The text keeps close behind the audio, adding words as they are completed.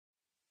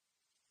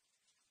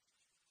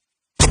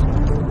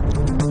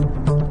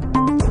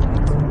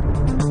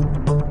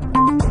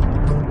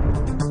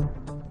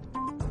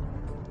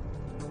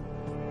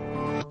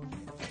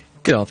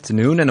Good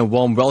afternoon and a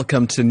warm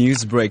welcome to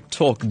Newsbreak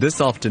Talk this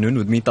afternoon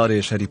with me,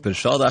 Taresh,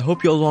 Harreeparshad. I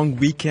hope your long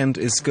weekend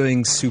is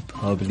going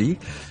superbly.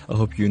 I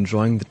hope you're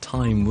enjoying the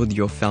time with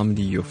your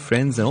family, your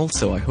friends, and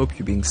also I hope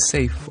you're being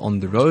safe on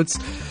the roads.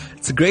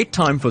 It's a great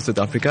time for South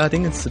Africa. I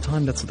think it's the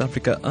time that South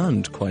Africa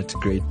earned quite a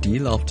great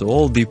deal after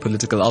all the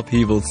political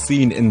upheaval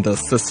seen in the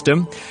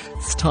system.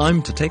 It's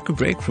time to take a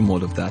break from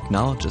all of that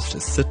now, just to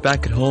sit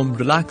back at home,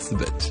 relax a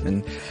bit,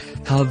 and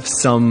have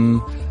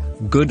some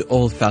good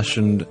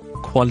old-fashioned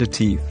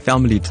quality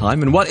family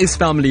time. And what is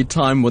family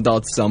time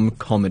without some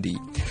comedy?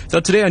 So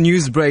today on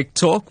Newsbreak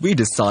Talk, we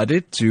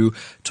decided to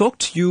talk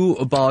to you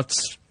about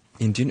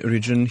Indian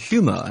origin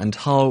humor and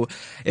how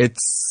it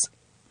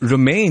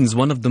remains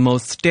one of the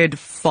most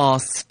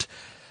steadfast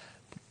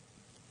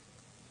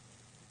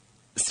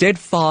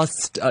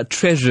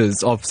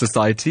treasures of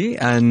society,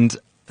 and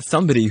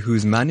somebody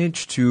who's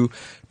managed to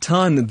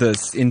turn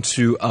this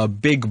into a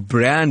big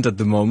brand at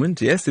the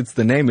moment. Yes, it's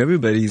the name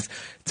everybody's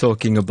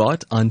talking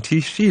about, Aunty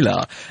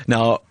Sheila.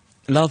 Now,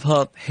 love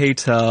her,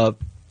 hate her,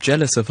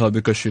 jealous of her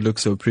because she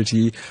looks so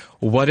pretty,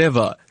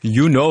 whatever,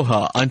 you know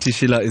her. Aunty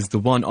Sheila is the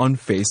one on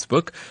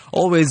Facebook,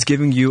 always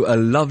giving you a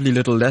lovely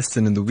little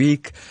lesson in the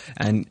week,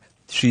 and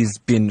she's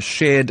been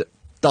shared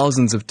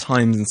thousands of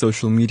times in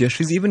social media.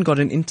 She's even got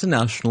an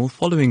international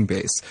following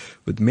base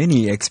with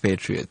many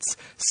expatriates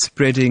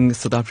spreading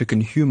South African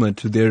humor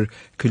to their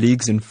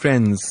colleagues and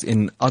friends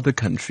in other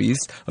countries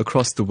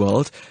across the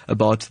world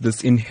about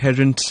this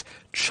inherent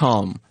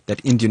charm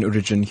that Indian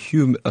origin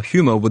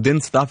humor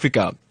within South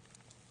Africa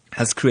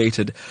has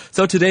created.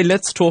 So today,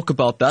 let's talk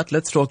about that.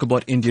 Let's talk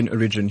about Indian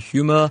origin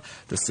humor,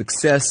 the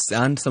success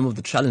and some of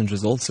the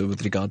challenges also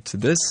with regard to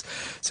this.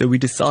 So we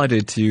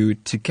decided to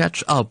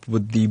catch up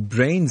with the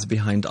brains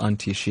behind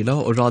Aunty Sheila,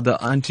 or rather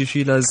Aunty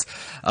Sheila's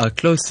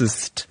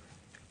closest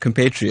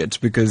compatriot,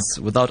 because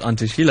without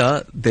Aunty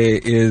Sheila, there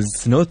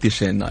is no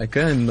Tishen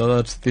Naika, and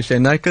without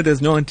Tishen Naika,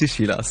 there's no Aunty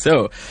Sheila.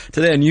 So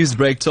today on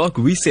Newsbreak Talk,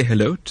 we say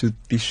hello to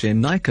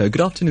Tishen Naika. Good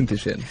afternoon,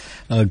 Tishen.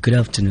 Good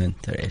afternoon,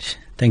 Taresh.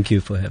 Thank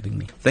you for having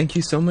me. Thank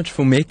you so much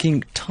for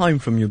making time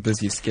from your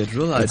busy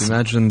schedule. I'd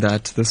imagine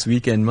that this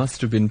weekend must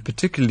have been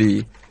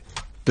particularly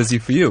busy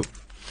for you.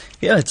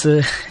 Yeah, it's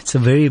a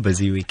very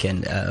busy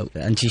weekend.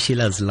 Aunty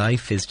Sheila's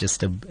life is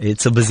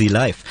it's a busy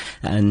life,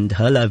 and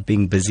her life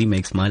being busy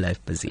makes my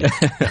life busy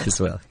as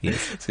well.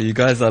 Yes. So you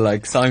guys are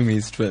like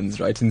Siamese twins,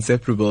 right?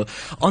 Inseparable.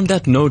 On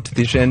that note,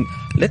 Tishen,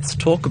 let's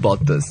talk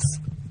about this.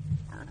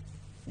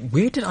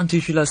 Where did Aunty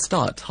Sheila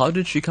start? How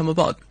did she come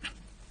about?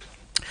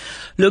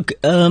 Look,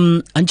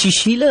 Aunty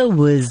Sheila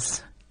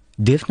was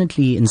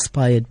definitely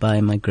inspired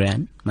by my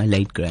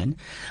late gran.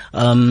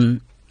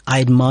 I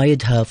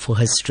admired her for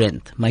her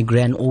strength. My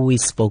gran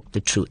always spoke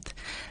the truth,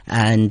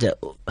 and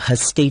her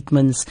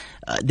statements,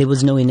 there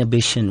was no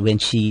inhibition when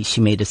she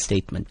made a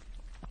statement.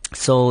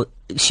 So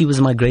she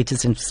was my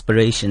greatest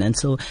inspiration. And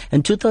so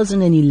in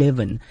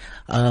 2011,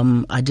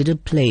 I did a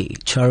play,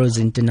 Charo's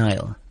in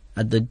Denial,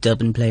 at the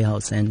Durban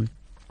Playhouse, and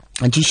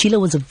Aunty Sheila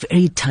was a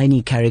very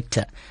tiny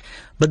character.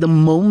 But the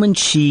moment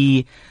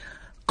she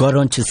got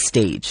onto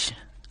stage,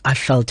 I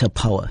felt her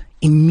power.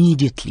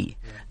 Immediately,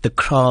 the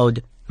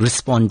crowd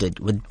responded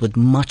with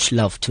much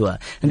love to her.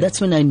 And that's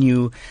when I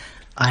knew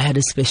I had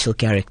a special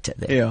character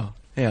there.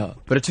 Yeah.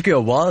 But it took you a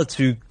while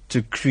to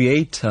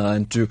create her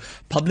and to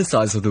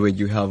publicize her the way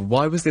you have.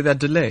 Why was there that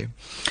delay?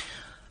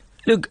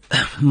 Look,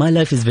 my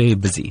life is very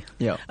busy.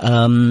 Yeah.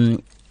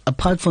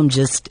 Apart from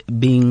just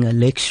being a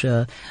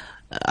lecturer,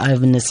 I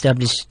have an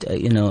established,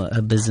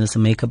 a business, a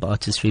makeup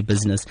artistry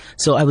business.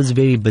 So I was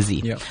very busy.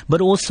 Yeah.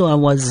 But also I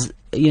was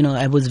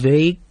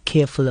very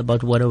careful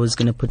about what I was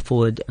going to put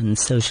forward on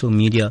social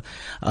media,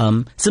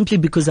 simply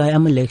because I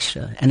am a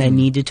lecturer and I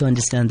needed to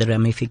understand the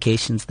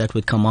ramifications that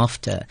would come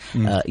after,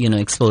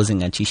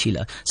 exposing Aunty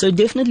Sheila. So it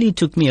definitely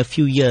took me a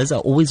few years. I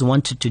always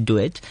wanted to do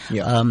it.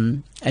 Yeah.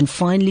 And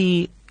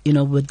finally,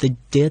 with the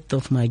death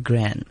of my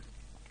gran,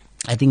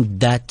 I think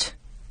that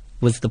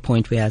was the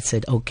point where I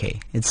said,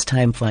 okay, it's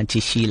time for Aunty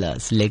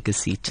Sheila's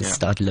legacy to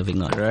start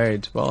living on.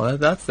 Right. Well,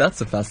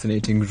 that's a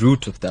fascinating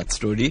root of that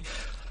story.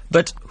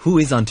 But who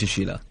is Aunty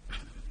Sheila?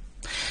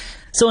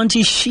 So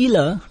Aunty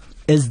Sheila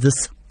is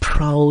this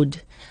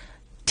proud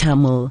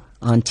Tamil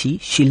auntie.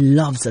 She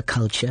loves her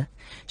culture.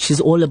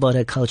 She's all about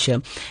her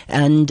culture.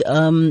 And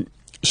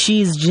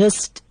she's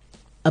just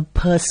a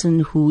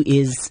person who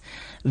is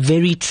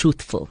very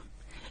truthful.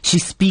 She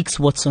speaks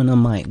what's on her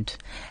mind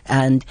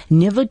and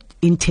never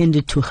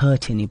intended to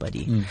hurt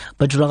anybody,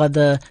 but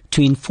rather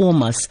to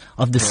inform us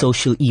of the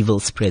social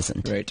evils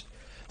present. Right.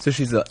 So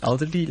she's an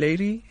elderly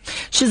lady?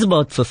 She's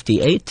about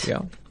 58,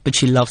 but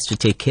she loves to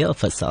take care of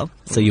herself,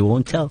 so you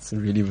won't tell. It's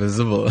really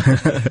visible.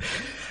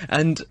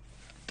 And,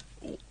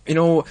 I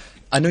know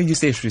you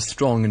say she's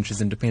strong and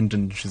she's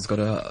independent. She's got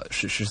a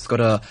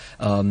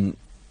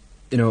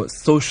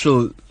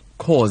social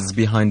cause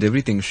behind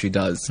everything she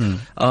does.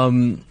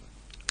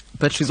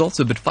 But she's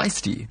also a bit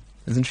feisty,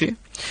 isn't she?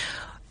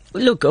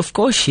 Look, of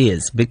course she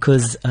is,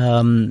 because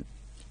I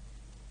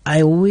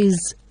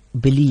always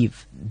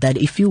believe that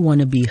if you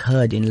want to be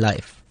heard in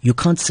life, You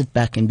can't sit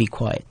back and be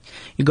quiet.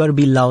 You got to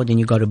be loud and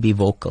you got to be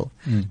vocal.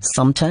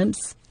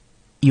 Sometimes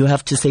you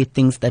have to say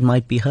things that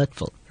might be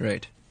hurtful.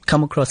 Right.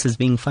 Come across as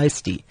being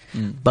feisty.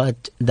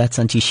 But that's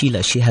Aunty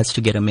Sheila. She has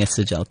to get a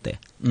message out there.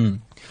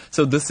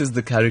 So this is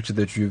the character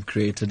that you've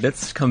created.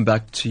 Let's come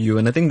back to you.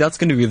 And I think that's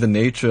going to be the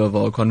nature of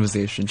our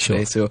conversation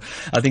today. Sure. So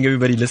I think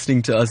everybody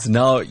listening to us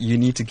now, you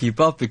need to keep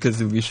up because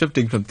we'll be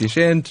shifting from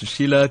Tishen to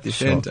Sheila,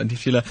 Tishen to Aunty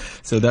Sheila.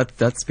 So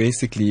that's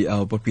basically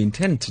what we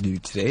intend to do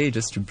today,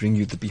 just to bring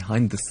you the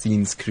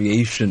behind-the-scenes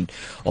creation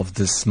of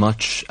this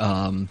much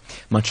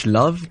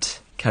loved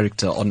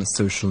character on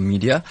social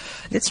media.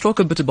 Let's talk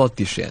a bit about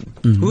Tishen.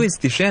 Who is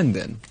Tishen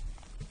then?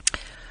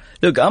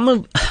 Look, I'm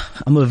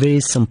a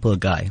very simple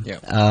guy. Yeah.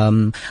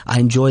 I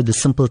enjoy the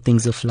simple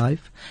things of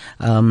life.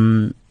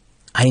 I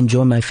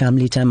enjoy my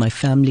family time. My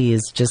family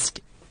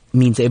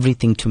means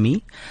everything to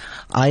me.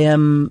 I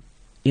am,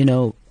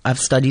 I've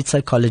studied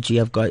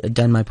psychology. I've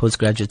done my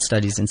postgraduate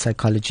studies in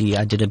psychology.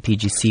 I did a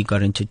PGC,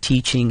 got into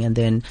teaching, and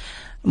then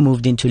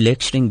moved into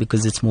lecturing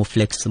because it's more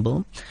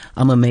flexible.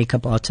 I'm a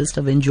makeup artist.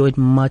 I've enjoyed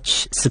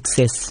much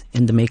success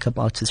in the makeup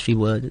artistry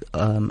world.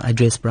 I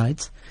dress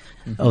brides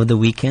over the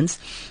weekends.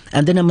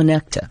 And then I'm an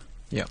actor.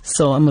 Yeah.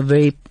 So I'm a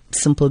very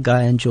simple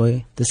guy. I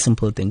enjoy the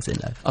simple things in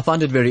life. I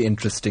find it very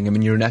interesting. I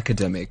mean, you're an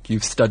academic.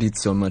 You've studied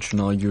so much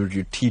now. You're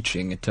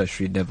teaching at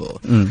tertiary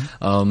level.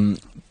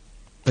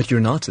 But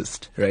you're an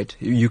artist, right?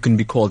 You can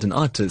be called an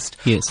artist.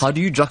 Yes. How do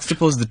you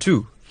juxtapose the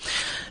two?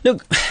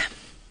 Look,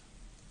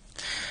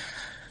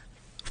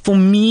 for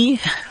me,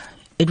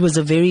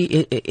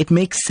 it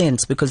makes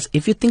sense because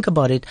if you think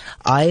about it,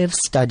 I have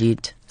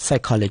studied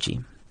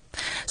psychology.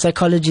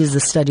 Psychology is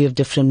the study of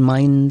different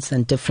minds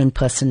and different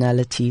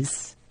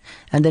personalities.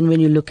 And then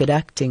when you look at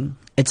acting,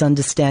 it's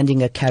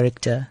understanding a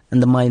character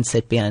and the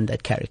mindset behind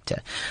that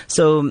character.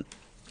 So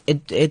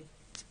I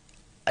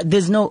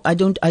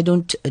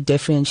don't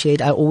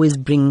differentiate. I always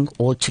bring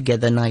all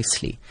together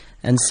nicely.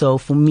 And so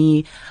for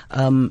me,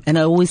 and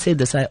I always say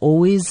this, I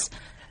always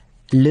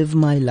live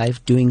my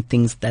life doing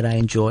things that I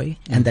enjoy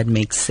and that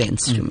make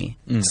sense to me.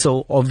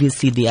 So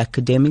obviously the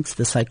academics,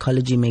 the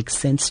psychology makes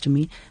sense to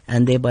me,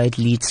 and thereby it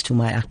leads to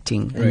my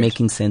acting and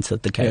making sense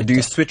of the character. Do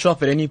you switch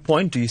off at any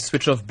point? Do you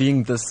switch off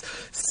being this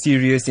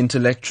serious,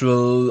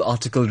 intellectual,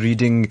 article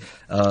reading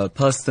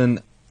person,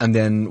 and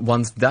then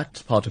once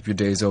that part of your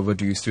day is over,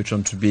 do you switch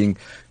on to being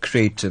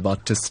creative,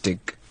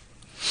 artistic?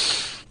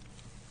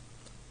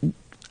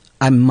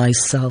 I'm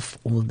myself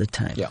all the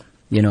time. Yeah.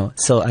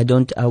 So I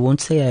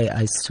won't say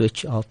I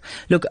switch off.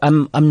 Look,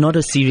 I'm not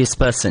a serious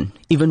person.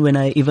 Even when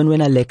I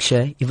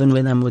lecture, even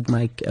when I'm with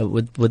my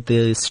with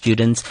the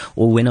students,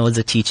 or when I was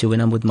a teacher,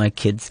 when I'm with my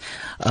kids,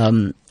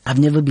 I've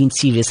never been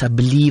serious. I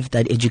believe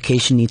that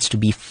education needs to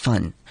be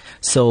fun.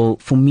 So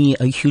for me,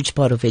 a huge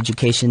part of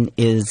education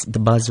is the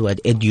buzzword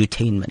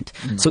edutainment.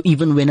 So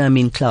even when I'm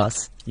in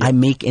class, I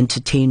make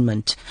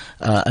entertainment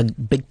a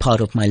big part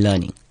of my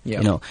learning.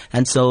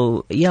 And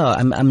so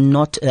I'm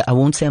not. I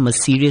won't say I'm a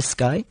serious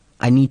guy.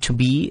 I need to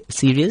be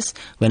serious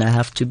when I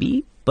have to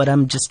be, but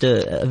I'm just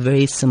a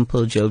very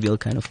simple, jovial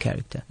kind of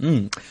character.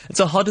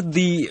 So how did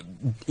the,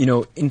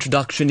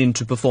 introduction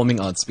into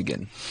performing arts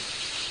begin?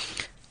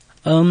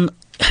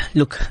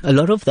 Look, a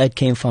lot of that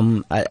came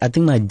from, I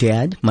think my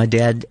dad. My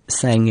dad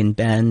sang in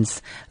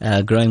bands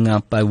growing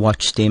up. I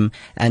watched him,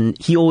 and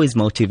he always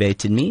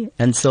motivated me.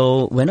 And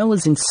so when I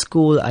was in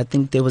school, I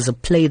think there was a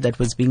play that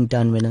was being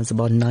done when I was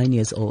about 9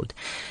 years old.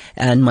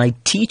 And my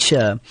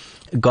teacher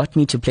got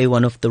me to play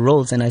one of the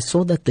roles, and I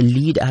saw that the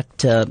lead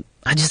actor,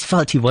 I just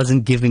felt he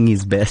wasn't giving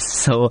his best.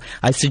 So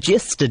I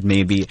suggested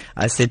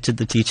I said to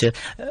the teacher,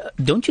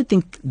 don't you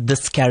think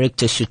this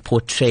character should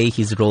portray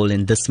his role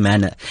in this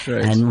manner?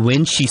 Right. And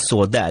when she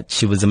saw that,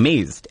 she was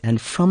amazed. And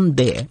from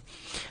there,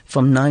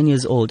 from 9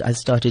 years old, I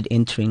started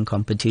entering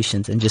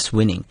competitions and just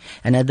winning.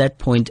 And at that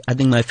point, I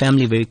think my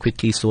family very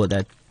quickly saw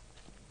that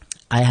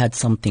I had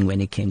something when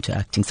it came to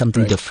acting,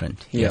 something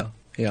different.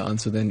 Yeah,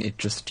 and so then it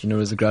just,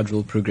 was a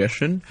gradual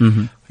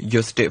progression.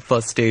 Your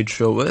first stage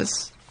show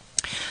was?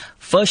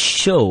 First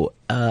show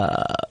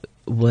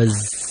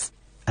was,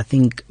 I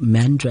think,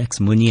 Mandrax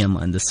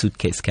Muniam and the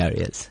Suitcase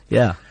Carriers.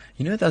 Yeah.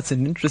 That's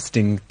an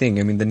interesting thing.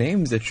 I mean, the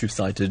names that you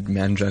cited,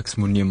 Mandrax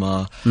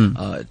Munyama,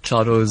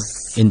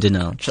 Charos in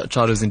Denial.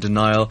 Charos in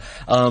Denial.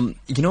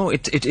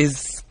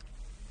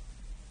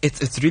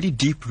 It's really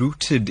deep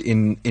rooted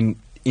in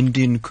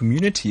Indian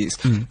communities,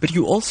 but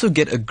you also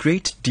get a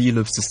great deal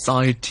of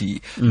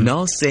society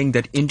now saying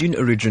that Indian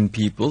origin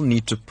people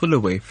need to pull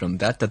away from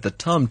that the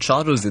term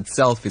Charos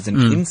itself is an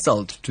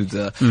insult to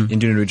the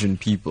Indian origin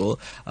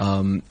people,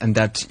 and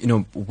that,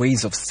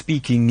 ways of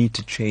speaking need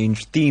to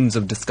change, themes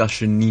of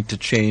discussion need to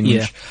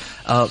change,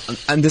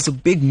 and there's a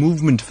big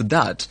movement for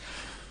that.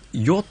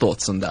 Your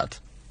thoughts on that?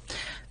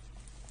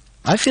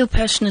 I feel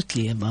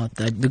passionately about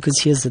that because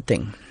here's the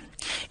thing.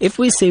 If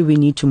we say we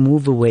need to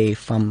move away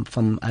from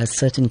a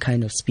certain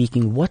kind of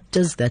speaking, what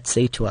does that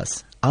say to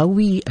us? Are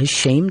we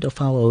ashamed of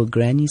how our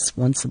grannies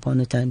once upon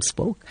a time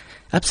spoke?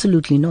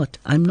 Absolutely not.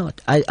 I'm not.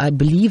 I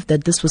believe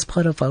that this was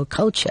part of our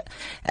culture,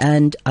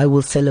 and I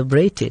will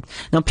celebrate it.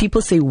 Now,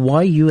 people say,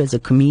 why you as a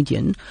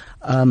comedian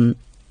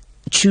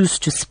choose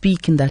to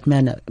speak in that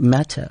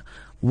matter?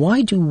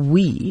 Why do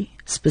we,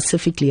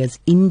 specifically as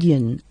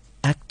Indian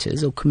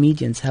actors or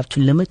comedians, have to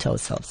limit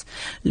ourselves?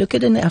 Look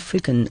at an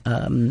African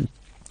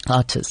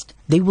artist.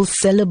 They will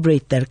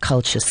celebrate their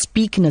culture,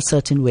 speak in a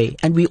certain way,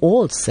 and we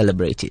all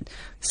celebrate it.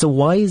 So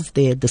why is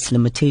there this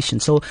limitation?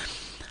 So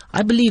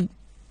I believe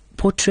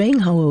portraying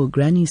how our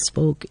granny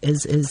spoke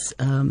is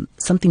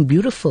something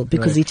beautiful,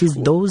 because it is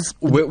those...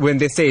 When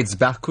they say it's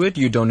backward,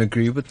 you don't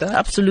agree with that?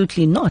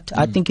 Absolutely not.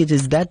 I think it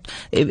is that,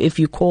 if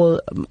you call...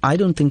 I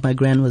don't think my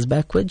gran was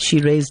backward. She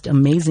raised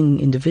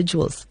amazing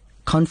individuals,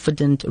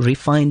 confident,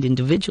 refined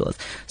individuals.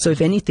 So if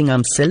anything,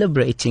 I'm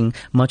celebrating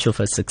much of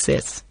her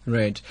success.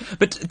 Right.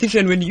 But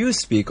Tishan, when you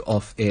speak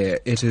off air,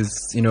 it is,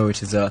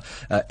 it is a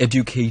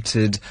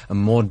educated, a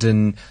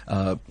modern,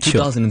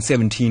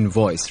 2017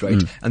 voice,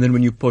 right? And then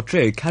when you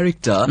portray a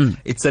character,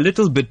 it's a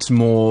little bit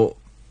more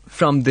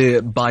from the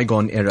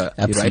bygone era,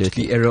 right?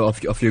 The era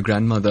of your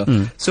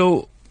grandmother.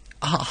 So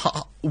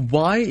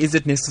why is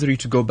it necessary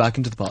to go back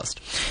into the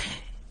past?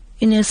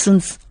 In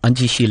essence,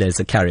 Aunty Sheila is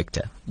a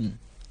character.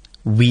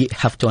 We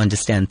have to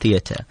understand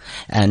theatre,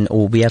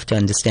 or we have to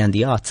understand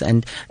the arts,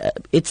 and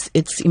it's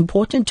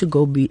important to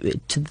go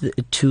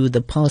to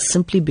the past,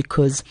 simply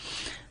because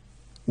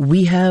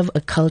we have a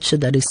culture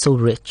that is so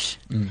rich.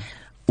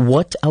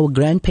 What our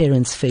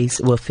grandparents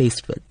were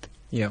faced with,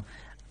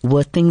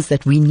 were things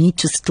that we need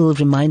to still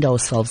remind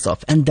ourselves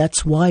of, and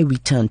that's why we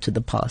turn to the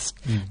past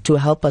to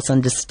help us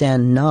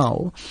understand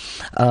now.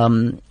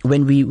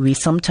 When we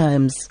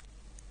sometimes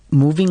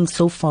moving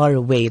so far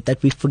away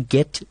that we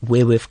forget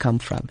where we've come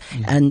from.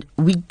 And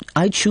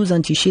I choose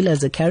Aunty Sheila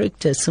as a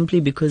character simply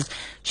because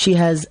she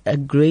has a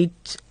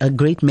great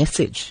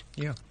message.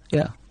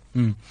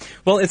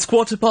 Well, it's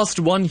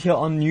 1:15 here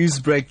on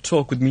Newsbreak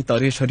Talk with me,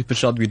 Taresh,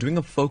 Harreeparshad. We're doing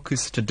a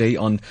focus today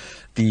on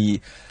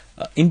the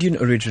Indian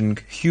origin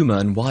humour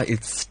and why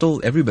it's still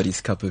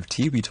everybody's cup of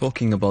tea. We're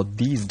talking about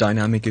these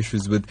dynamic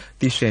issues with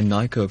Tishan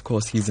Naika. Of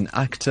course, he's an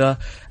actor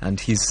and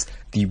he's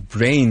the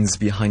brains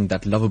behind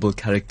that lovable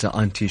character,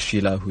 Aunty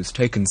Sheila, who's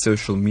taken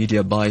social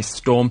media by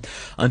storm.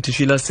 Aunty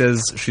Sheila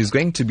says she's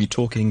going to be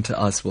talking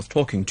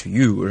to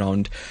you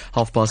around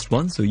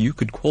 1:30, so you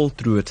could call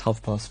through at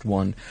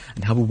 1:30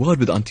 and have a word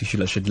with Aunty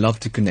Sheila. She'd love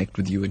to connect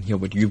with you and hear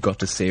what you've got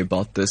to say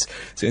about this.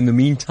 So in the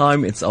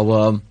meantime, it's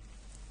our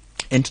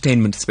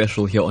entertainment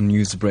special here on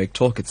Newsbreak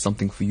Talk. It's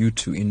something for you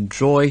to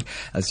enjoy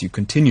as you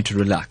continue to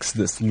relax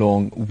this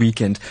long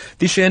weekend.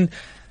 Tishan,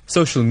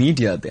 social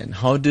media then,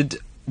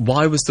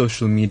 why was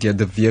social media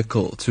the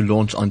vehicle to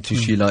launch Aunty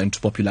Sheila into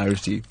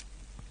popularity?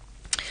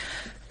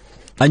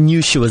 I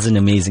knew she was an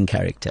amazing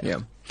character.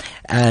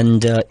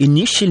 And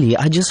initially,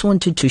 I just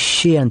wanted to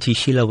share Aunty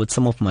Sheila with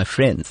some of my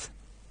friends.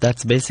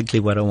 That's basically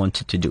what I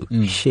wanted to do,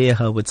 share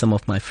her with some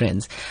of my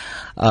friends.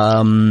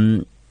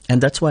 And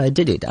that's why I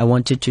did it. I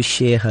wanted to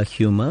share her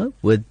humor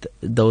with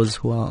those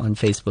who are on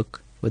Facebook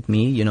with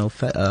me,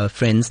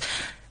 friends.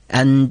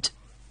 And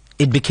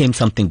it became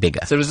something bigger.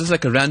 So was this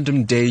like a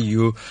random day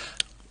you...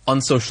 on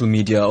social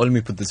media, let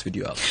me put this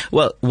video up.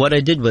 Well, what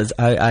I did was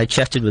I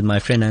chatted with my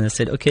friend and I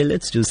said, okay,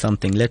 let's do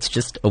something. Let's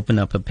just open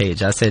up a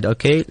page. I said,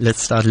 okay,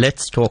 let's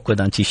talk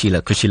with Aunty Sheila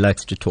because she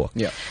likes to talk.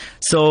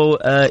 So,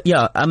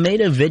 I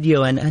made a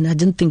video and I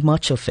didn't think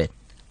much of it.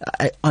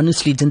 I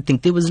honestly didn't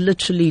think. There was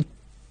literally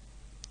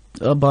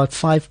about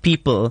 5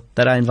 people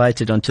that I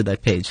invited onto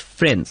that page,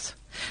 friends.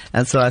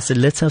 And so I said,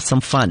 let's have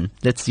some fun.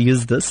 Let's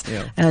use this.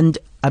 And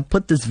I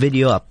put this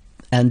video up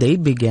and they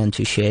began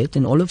to share it,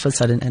 and all of a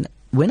sudden,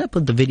 when I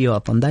put the video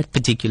up on that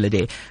particular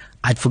day,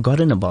 I'd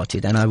forgotten about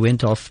it and I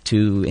went off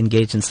to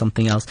engage in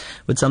something else.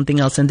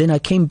 And then I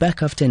came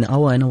back after an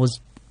hour and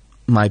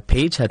my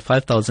page had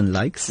 5,000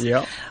 likes.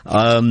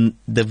 The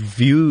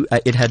view,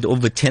 it had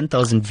over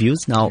 10,000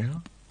 views. Now,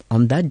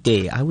 on that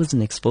day, I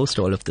wasn't exposed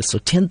to all of this. So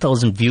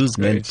 10,000 views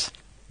meant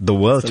the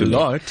world to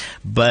me.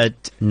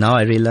 But now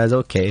I realize,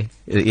 okay,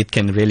 it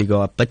can really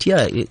go up. But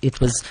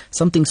it was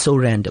something so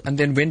random. And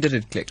then when did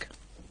it click?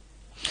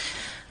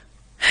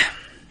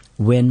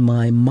 When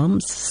my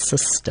mum's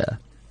sister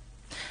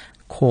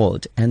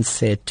called and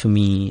said to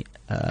me,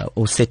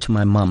 or said to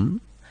my mum,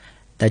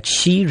 that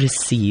she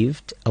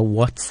received a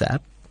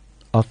WhatsApp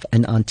of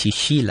an Aunty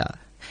Sheila,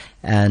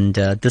 and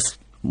this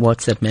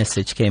WhatsApp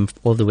message came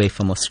all the way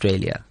from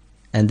Australia.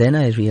 And then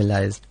I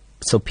realized,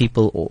 so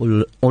people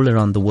all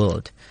around the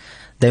world,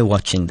 they're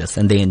watching this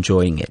and they're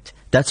enjoying it.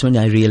 That's when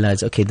I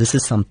realized, okay, this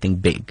is something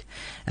big.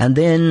 And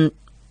then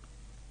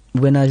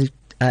when I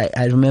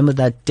remember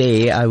that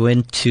day, I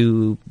went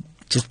to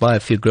just buy a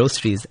few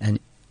groceries, and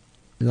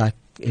like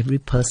every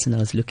person I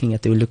was looking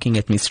at, they were looking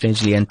at me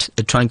strangely and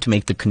trying to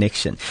make the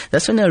connection.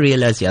 That's when I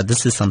realized,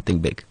 this is something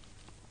big.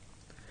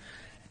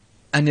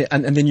 And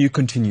then you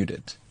continued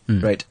it,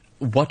 right?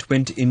 What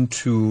went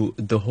into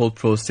the whole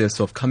process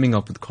of coming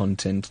up with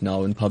content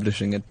now and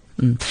publishing it?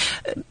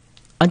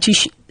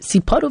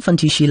 Part of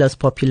Aunty Sheila's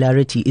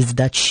popularity is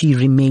that she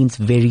remains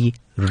very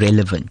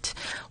relevant.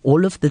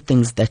 All of the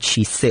things that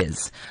she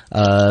says,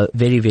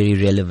 very, very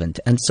relevant.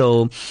 And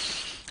so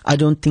I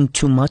don't think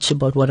too much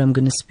about what I'm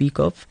going to speak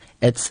of.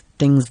 It's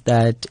things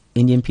that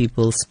Indian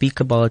people speak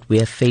about, we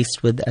are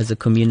faced with as a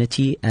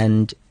community.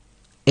 And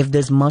if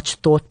there's much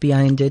thought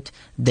behind it,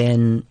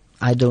 then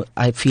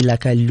I feel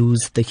like I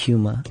lose the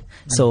humor.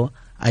 So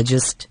I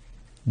just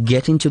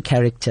get into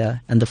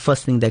character, and the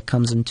first thing that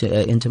comes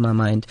into my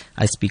mind,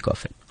 I speak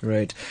of it.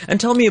 Right. And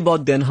tell me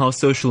about then how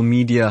social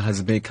media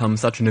has become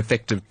such an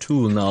effective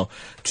tool now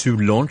to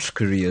launch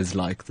careers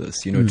like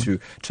this, you know,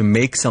 to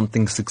make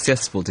something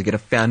successful, to get a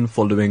fan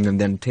following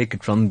and then take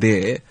it from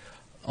there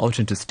out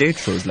into stage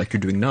shows like you're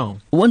doing now.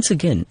 Once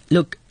again,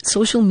 look,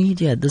 social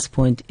media at this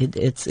point,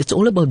 it's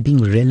all about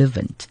being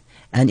relevant.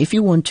 And if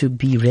you want to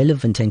be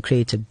relevant and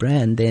create a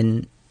brand,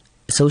 then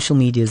social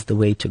media is the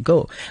way to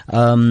go.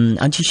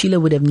 Aunty Sheila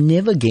would have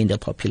never gained a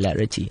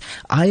popularity.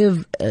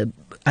 I've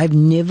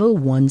never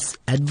once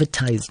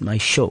advertised my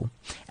show,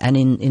 and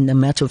in a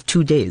matter of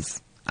 2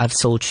 days, I've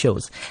sold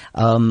shows.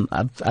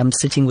 I'm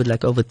sitting with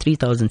like over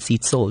 3,000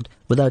 seats sold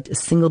without a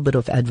single bit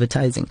of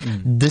advertising.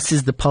 This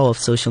is the power of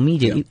social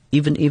media.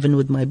 Even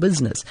with my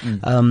business,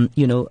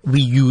 you know,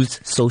 we use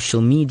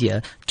social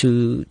media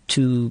to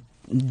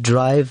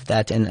drive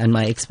that and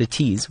my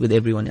expertise with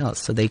everyone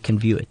else, so they can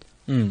view it.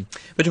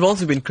 But you've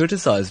also been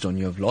criticized on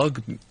your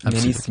vlog.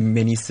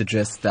 Many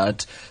suggest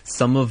that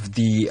some of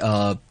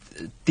the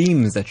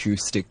themes that you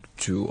stick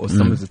to, or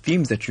some of the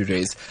themes that you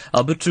raise,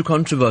 are a bit too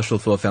controversial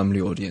for a family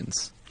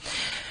audience.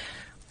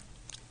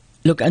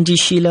 Look, Aunty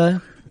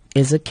Sheila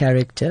is a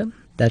character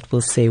that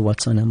will say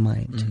what's on her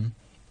mind.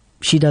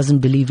 She doesn't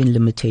believe in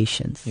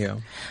limitations.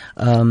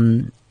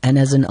 And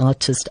as an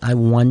artist, I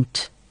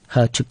want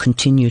her to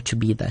continue to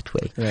be that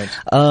way.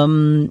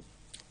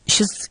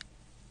 She's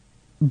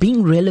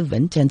being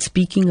relevant and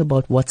speaking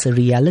about what's a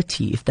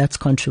reality. If that's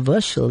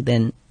controversial,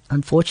 then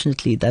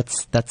unfortunately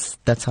that's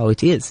how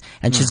it is,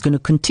 and she's going to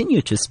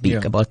continue to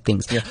speak about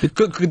things.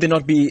 Could there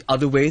not be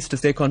other ways to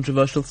say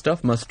controversial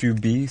stuff? Must you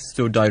be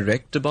so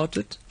direct about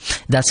it?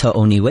 That's her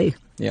only way.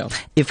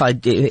 If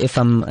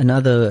I'm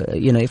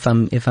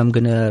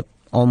gonna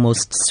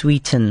almost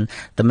sweeten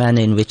the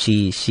manner in which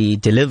she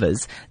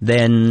delivers,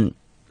 then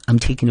I'm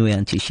taking away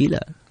Aunty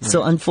Sheila.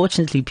 So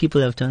unfortunately,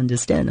 people have to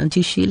understand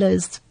Aunty Sheila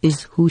is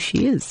who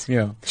she is.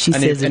 She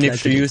says and it if like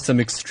she used some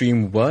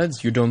extreme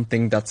words, you don't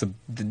think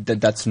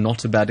that's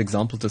not a bad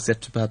example to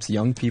set to perhaps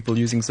young people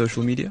using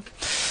social media?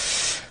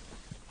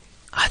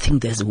 I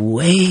think there's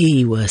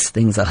way worse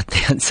things out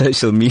there on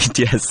social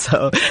media.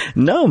 So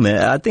no,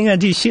 man, I think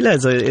Aunty Sheila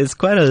is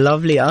quite a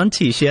lovely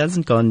auntie. She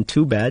hasn't gone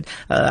too bad.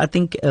 I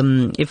think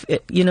if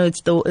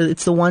it's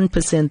the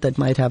 1% that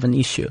might have an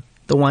issue.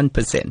 The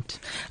 1%,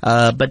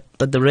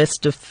 but the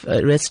rest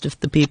of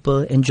the people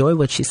enjoy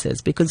what she says,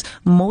 because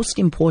most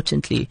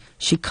importantly,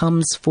 she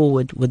comes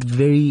forward with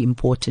very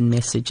important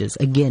messages.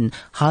 Again,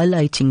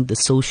 highlighting the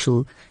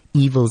social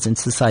evils in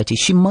society.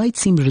 She might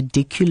seem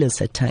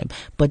ridiculous at times,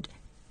 but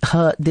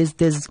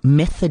there's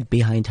method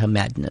behind her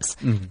madness.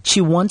 She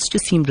wants to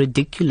seem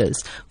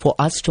ridiculous for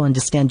us to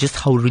understand just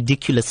how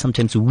ridiculous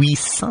sometimes we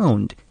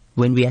sound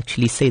when we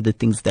actually say the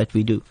things that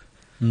we do.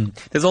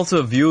 There's also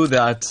a view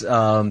that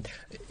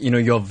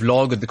your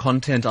vlog or the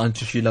content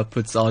Aunty Sheila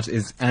puts out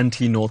is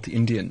anti-North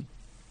Indian.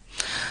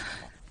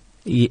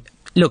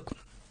 Look,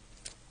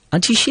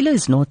 Aunty Sheila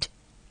is not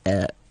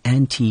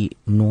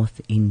anti-North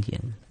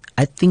Indian.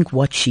 I think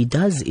what she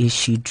does is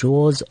she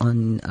draws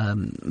on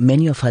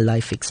many of her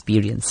life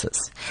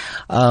experiences.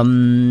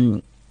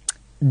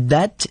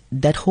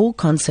 That whole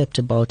concept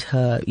about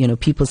her,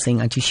 people saying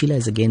Aunty Sheila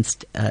is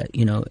against,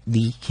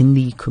 the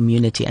Hindi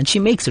community, and she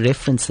makes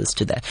references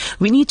to that.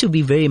 We need to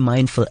be very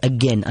mindful.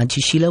 Again,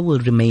 Aunty Sheila will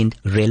remain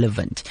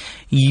relevant.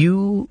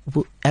 You,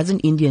 as an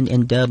Indian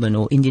in Durban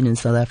or Indian in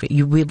South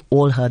Africa, we've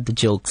all heard the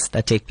jokes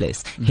that take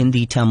place,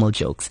 Hindi, Tamil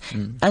jokes.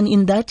 And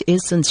in that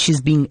essence,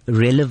 she's being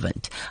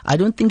relevant. I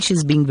don't think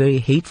she's being very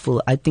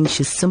hateful. I think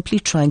she's simply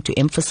trying to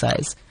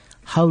emphasize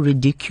how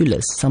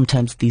ridiculous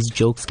sometimes these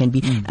jokes can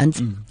be.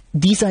 And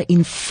these are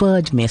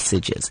inferred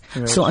messages.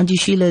 So Aunty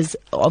Sheila is,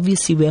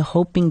 obviously we're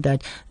hoping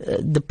that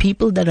the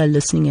people that are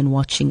listening and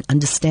watching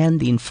understand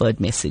the inferred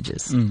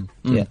messages.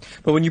 But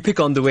when you pick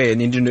on the way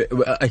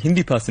a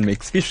Hindi person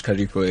makes fish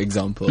curry, for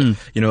example,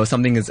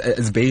 something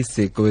as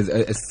basic or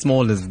as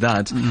small as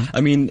that,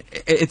 I mean,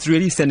 it's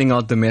really sending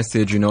out the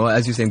message,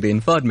 as you're saying, the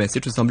inferred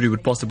message, or somebody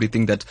would possibly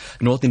think that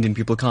North Indian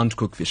people can't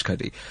cook fish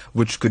curry,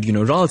 which could,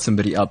 rile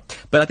somebody up.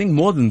 But I think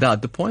more than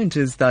that, the point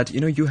is that,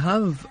 you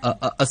have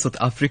a South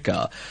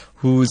Africa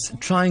who's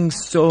trying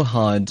so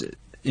hard,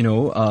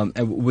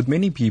 with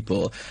many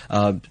people,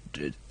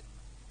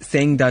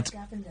 saying that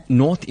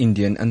North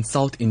Indian and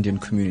South Indian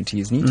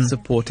communities need to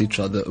support each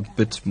other a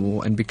bit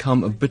more and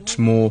become a bit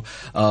more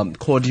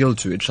cordial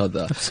to each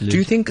other. Absolutely. Do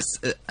you think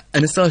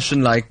an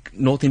assertion like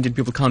North Indian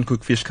people can't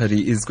cook fish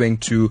curry is going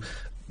to,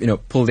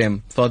 pull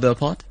them further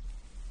apart?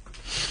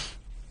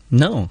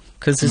 No,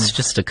 because it's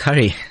just a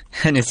curry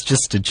and it's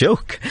just a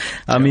joke.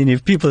 I mean,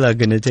 if people are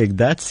going to take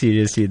that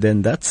seriously,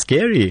 then that's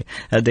scary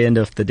at the end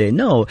of the day.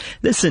 No,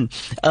 listen,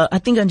 I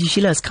think Aunty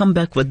Sheila has come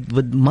back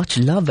with much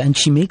love, and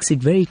she makes it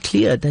very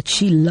clear that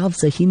she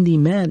loves a Hindi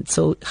man.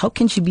 So how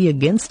can she be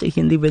against a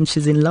Hindi when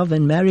she's in love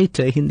and married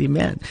to a Hindi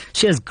man?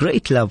 She has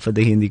great love for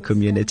the Hindi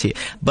community,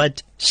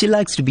 but she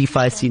likes to be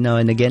feisty now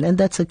and again, and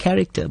that's her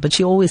character. But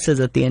she always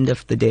says at the end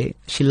of the day,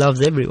 she loves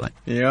everyone.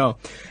 Yeah,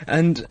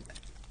 and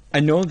I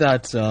know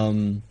that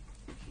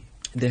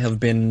there have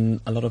been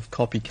a lot of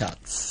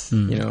copycats,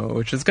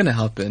 which is going to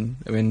happen.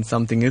 When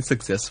something is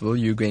successful,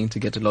 you're going to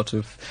get a lot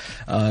of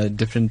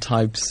different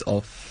types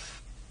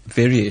of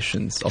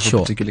variations of a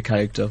particular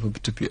character, of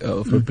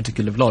a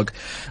particular vlog.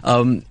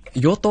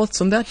 Your thoughts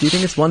on that? Do you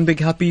think it's one big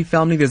happy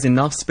family? There's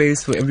enough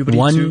space for everybody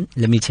to...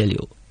 Let me tell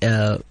you,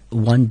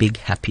 one big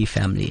happy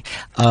family.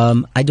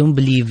 I don't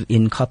believe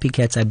in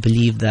copycats. I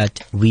believe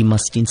that we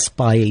must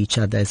inspire each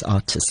other as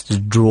artists to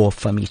draw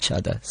from each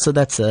other. So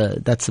that's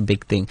a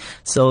big thing.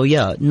 So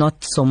yeah, not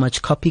so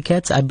much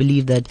copycats. I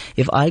believe that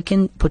if I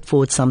can put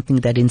forward something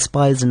that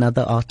inspires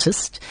another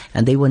artist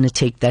and they want to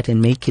take that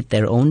and make it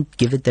their own,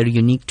 give it their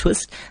unique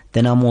twist,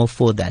 then I'm all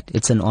for that.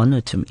 It's an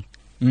honor to me.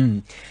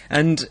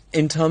 And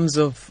in terms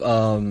of,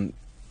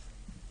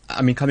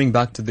 coming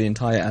back to the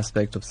entire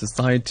aspect of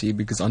society,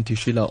 because Aunty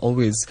Sheila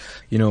always,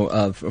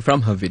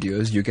 from her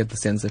videos, you get the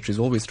sense that she's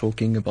always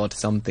talking about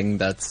something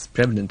that's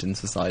prevalent in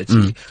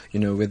society,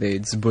 whether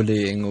it's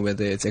bullying or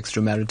whether it's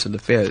extramarital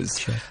affairs.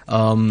 Sure.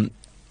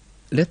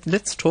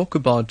 Let's talk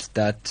about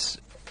that,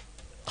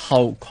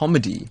 how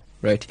comedy,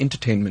 right,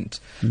 entertainment,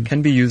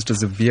 can be used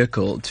as a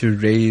vehicle to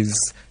raise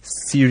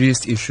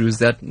serious issues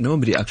that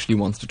nobody actually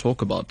wants to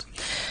talk about.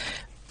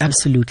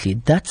 Absolutely.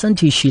 That's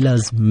Aunty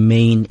Sheila's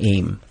main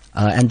aim.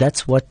 And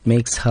that's what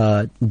makes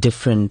her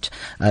different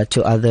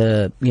to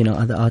other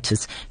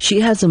artists. She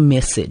has a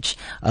message,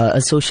 a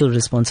social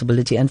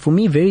responsibility. And for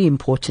me, very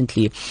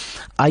importantly,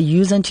 I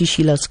use Aunty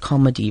Sheila's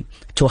comedy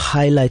to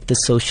highlight the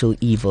social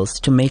evils,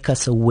 to make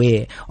us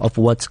aware of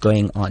what's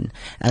going on.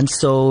 And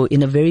so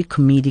in a very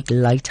comedic,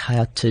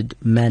 light-hearted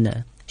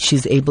manner,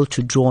 she's able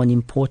to draw on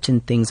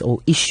important things or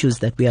issues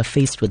that we are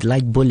faced with,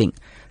 like bullying.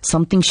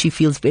 Something she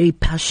feels very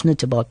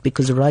passionate about,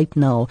 because right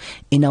now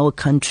in our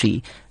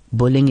country,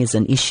 bullying is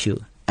an issue,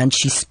 and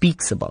she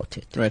speaks about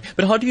it. Right.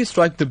 But how do you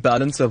strike the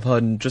balance of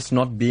her just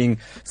not being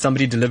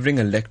somebody delivering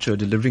a lecture,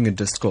 delivering a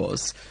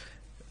discourse?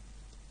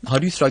 How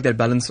do you strike that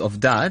balance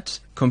of that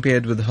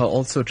compared with her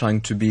also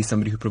trying to be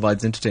somebody who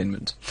provides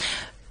entertainment?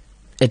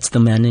 It's the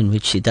manner in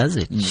which she does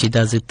it. She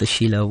does it the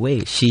Sheila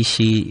way.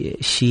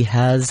 She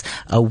has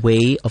a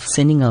way of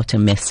sending out a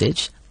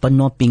message, but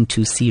not being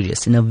too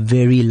serious, in a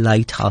very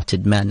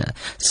light-hearted manner.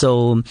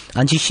 So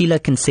Aunty Sheila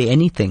can say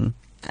anything,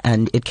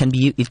 and it can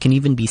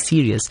even be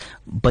serious,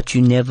 but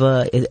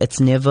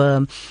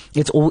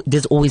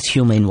there's always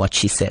humor in what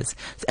she says,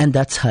 and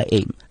that's her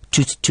aim,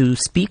 to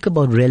speak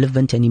about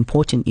relevant and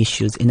important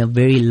issues in a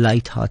very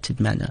light-hearted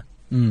manner.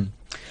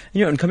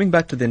 And coming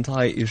back to the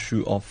entire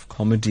issue of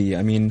comedy,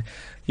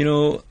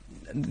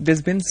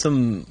 there's been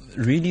some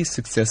really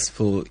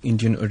successful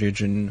Indian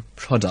origin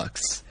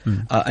products.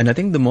 And I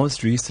think the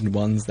most recent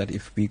ones that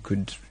if we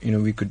could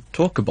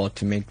talk about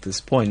to make this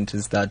point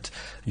is that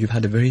you've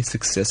had a very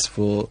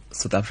successful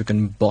South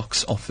African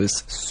box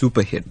office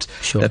super hit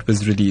that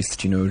was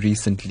released,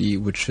 recently,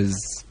 which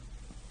has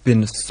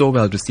been so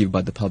well received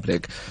by the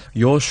public.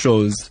 Your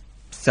shows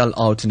sell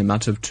out in a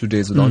matter of 2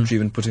 days without you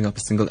even putting up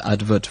a single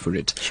advert for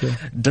it. Sure.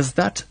 Does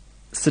that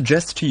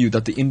suggest to you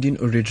that the Indian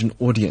origin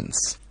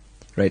audience,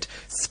 right,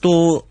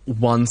 still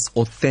wants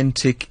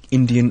authentic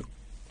Indian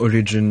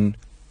origin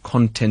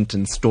content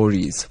and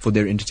stories for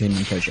their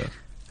entertainment pleasure?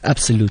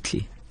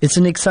 Absolutely. It's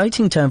an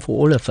exciting time for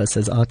all of us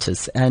as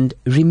artists. And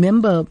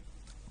remember,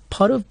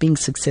 part of being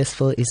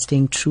successful is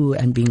staying true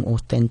and being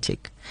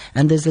authentic.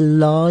 And there's a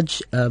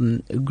large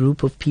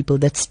group of people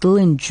that still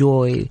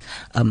enjoy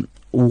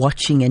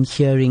watching and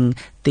hearing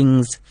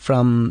things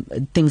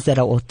that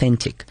are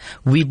authentic.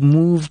 We've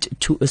moved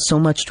so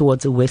much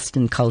towards a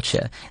Western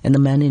culture, and the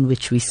manner in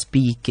which we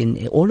speak,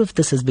 and all of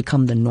this has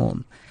become the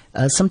norm.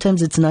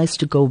 Sometimes it's nice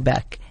to go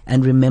back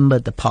and remember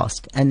the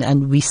past,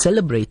 and we're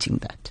celebrating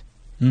that.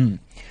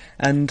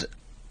 And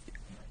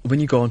when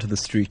you go onto the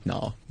street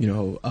now,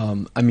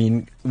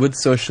 with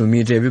social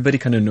media, everybody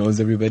kind of knows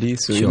everybody.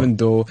 So even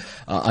though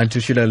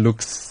Aunty Sheila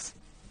looks,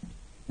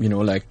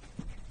 like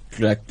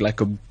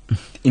a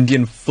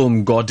Indian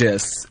film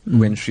goddess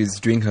when she's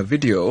doing her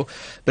video,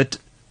 but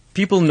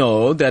people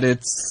know that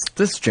it's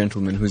this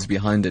gentleman who's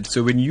behind it.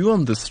 So when you're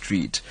on the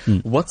street,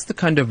 what's the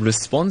kind of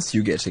response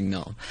you're getting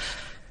now?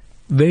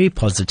 Very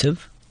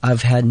positive.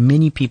 I've had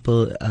many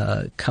people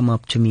come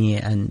up to me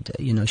and,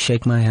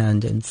 shake my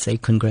hand and say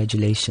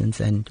congratulations,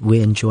 and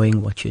we're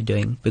enjoying what you're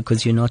doing,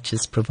 because you're not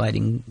just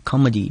providing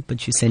comedy,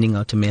 but you're sending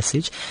out a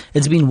message.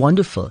 It's been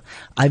wonderful.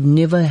 I've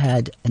never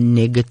had a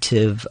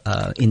negative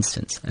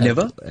instance.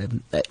 Never?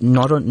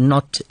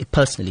 Not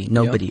personally,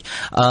 nobody.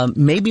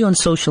 Maybe on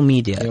social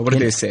media. What do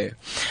they say?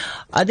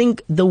 I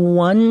think the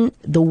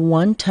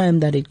one time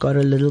that it got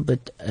a little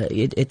bit,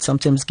 it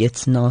sometimes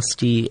gets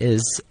nasty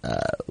is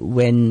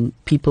when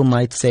people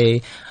might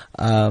say,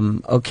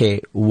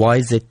 okay, why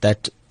is it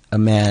that a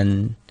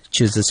man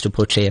chooses to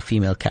portray a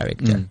female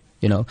character?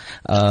 You know,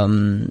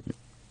 and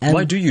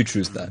why do you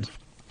choose that?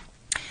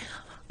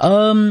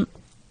 I'm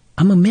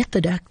a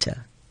method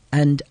actor,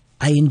 and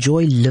I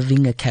enjoy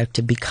living a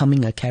character,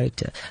 becoming a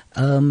character.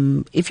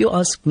 If you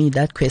ask me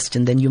that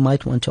question, then you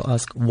might want to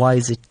ask, why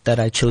is it that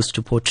I chose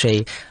to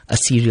portray a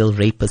serial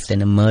rapist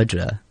and a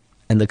murderer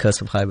in The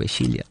Curse of Highway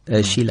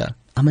Sheila?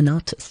 I'm an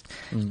artist.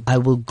 I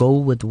will go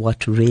with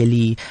what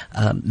really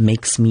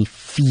makes me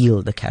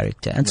feel the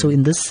character. And so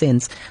in this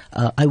sense,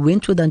 I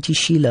went with Aunty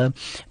Sheila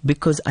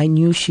because I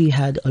knew she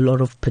had a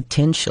lot of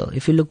potential.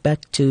 If you look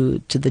back to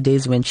the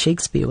days when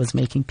Shakespeare was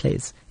making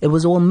plays, it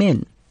was all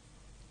men.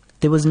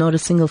 There was not a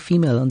single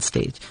female on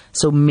stage.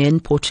 So men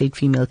portrayed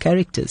female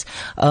characters.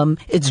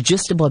 It's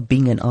just about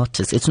being an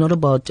artist. It's not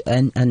about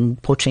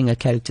and portraying a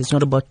character. It's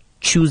not about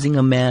choosing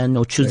a man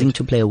or choosing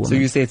to play a woman. So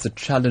you say it's a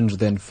challenge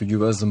then for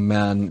you as a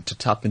man to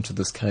tap into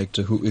this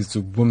character who is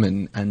a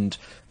woman and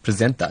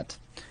present that?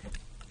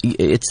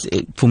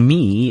 For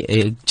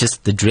me,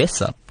 just the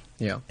dress up.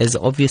 Yeah. Is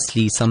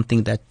obviously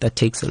something that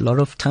takes a lot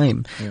of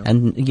time. Yeah.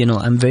 And, you know,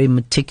 I'm very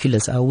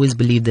meticulous. I always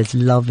believe there's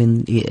love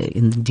in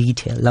the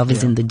detail. Love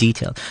is in the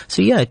detail.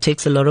 So, yeah, it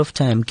takes a lot of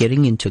time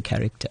getting into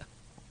character.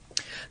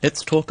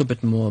 Let's talk a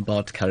bit more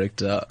about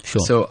character. Sure.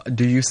 So,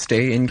 do you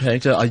stay in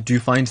character? Do you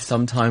find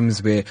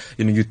sometimes where,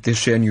 you know, you're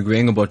Taresh and you're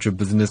going about your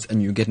business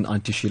and you get an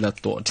Aunty Sheila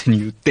thought and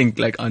you think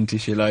like Aunty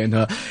Sheila in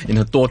her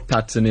thought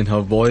pattern, in her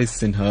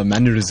voice, in her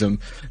mannerism?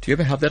 Do you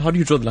ever have that? How do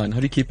you draw the line?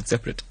 How do you keep it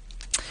separate?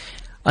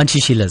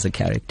 Aunty Sheila is a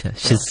character.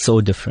 She's so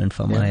different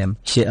from I am.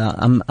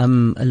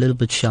 I'm a little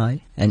bit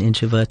shy and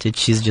introverted.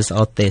 She's just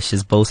out there.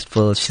 She's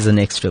boastful. She's an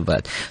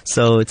extrovert.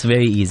 So it's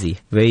very easy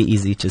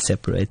to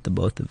separate the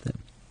both of them.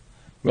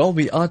 Well,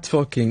 we are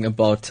talking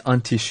about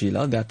Aunty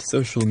Sheila, that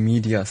social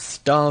media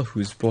star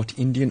who's brought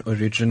Indian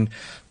origin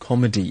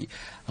comedy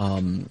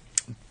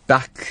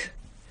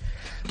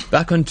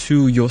back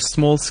onto your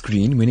small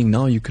screen, meaning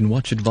now you can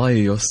watch it via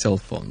your cell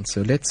phone.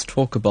 So let's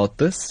talk about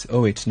this.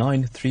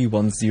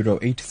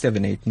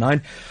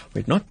 089-310-8789.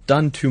 We're not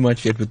done too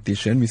much yet with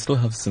Taresh. We still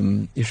have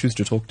some issues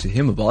to talk to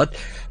him about.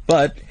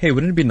 But hey,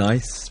 wouldn't it be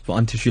nice for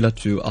Aunty Sheila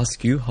to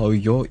ask you how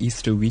your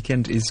Easter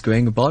weekend is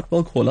going about?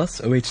 Well, call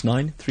us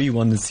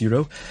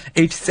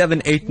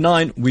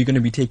 089-310-8789. We're going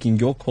to be taking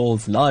your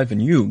calls live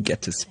and you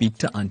get to speak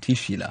to Aunty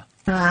Sheila.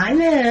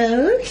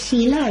 Hello,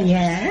 Sheila,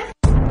 yeah?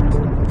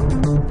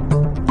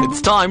 It's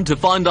time to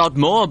find out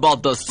more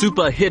about the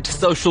super hit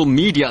social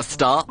media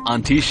star,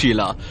 Aunty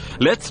Sheila.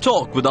 Let's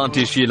talk with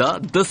Aunty Sheila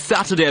this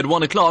Saturday at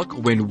 1 o'clock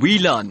when we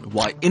learn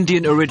why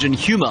Indian origin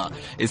humor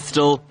is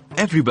still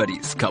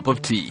everybody's cup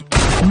of tea.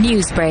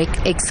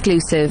 Newsbreak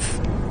exclusive.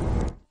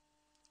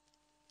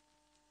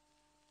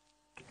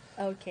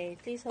 Okay,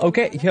 please hold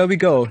Okay, here we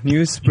go.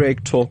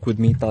 Newsbreak Talk with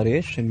me,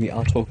 Taresh, and we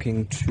are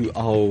talking to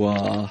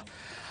our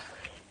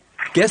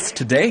guest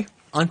today.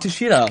 Aunty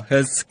Sheila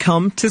has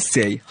come to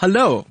say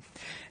hello.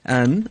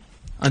 And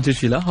Aunty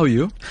Sheila, how are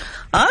you?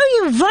 Oh,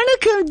 you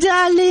vanakkam,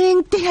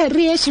 darling.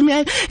 Taresh,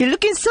 man. You're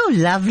looking so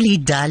lovely,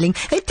 darling.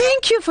 Hey,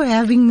 thank you for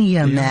having me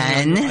here,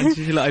 man.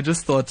 Aunty Sheila, I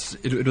just thought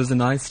it was a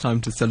nice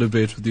time to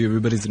celebrate with you.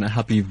 Everybody's in a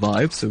happy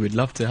vibe, so we'd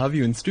love to have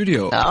you in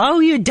studio. Oh,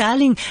 you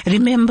darling.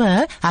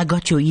 Remember, I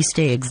got your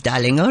Easter eggs,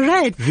 darling. All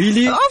right.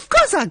 Really? Of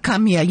course I'll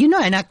come here, you know,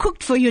 and I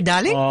cooked for you,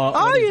 darling.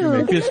 Oh,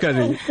 you fish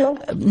curry?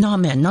 No,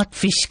 man, not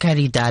fish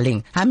curry,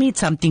 darling. I made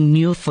something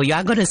new for you.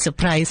 I got a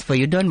surprise for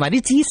you. Don't worry.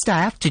 It's Easter.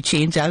 I have to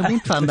change. I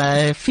went from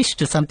fish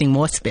to something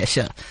more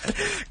special.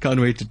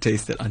 Can't wait to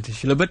taste that, Aunty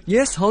Sheila. But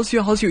yes, how's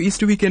your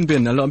Easter weekend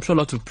been? I'm sure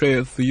lots of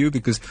prayer for you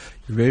because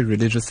you're a very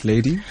religious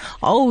lady.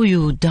 Oh,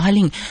 you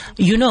darling.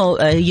 You know,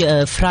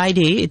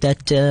 Friday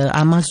that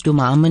I must do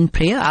my Aman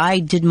prayer. I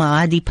did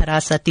my Adi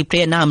Parasati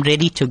prayer. Now I'm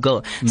ready to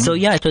go. So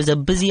yeah, it was a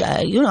busy,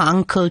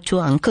 uncle too.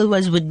 Uncle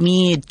was with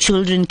me.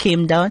 Children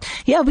came down.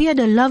 Yeah, we had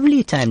a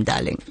lovely time,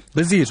 darling.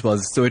 Busy it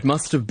was. So it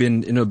must have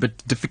been, a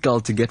bit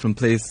difficult to get from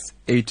place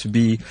A to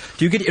B.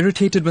 Do you get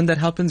irritated when that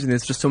happens, when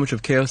there's just so much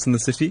of chaos in the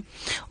city?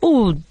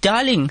 Oh,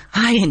 darling,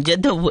 I enjoy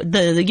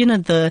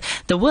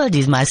the world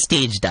is my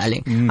stage,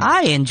 darling.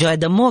 I enjoy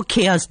the more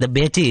chaos, the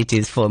better it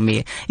is for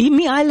me.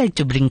 I like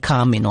to bring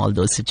calm in all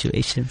those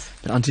situations.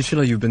 Aunty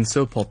Sheila, you've been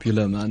so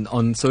popular, man,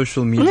 on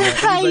social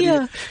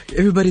media.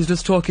 Everybody's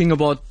just talking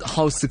about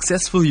how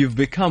successful you've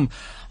become.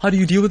 How do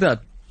you deal with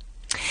that?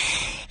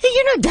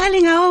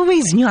 Darling, I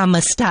always knew I'm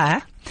a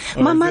star.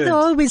 My mother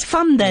always,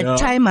 from that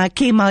time I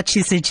came out,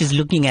 she said she's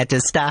looking at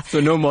a star. So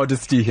no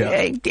modesty here.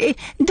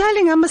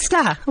 Darling, I'm a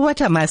star.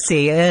 What am I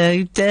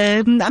saying?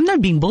 I'm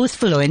not being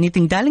boastful or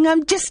anything, darling.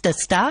 I'm just a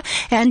star.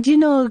 And,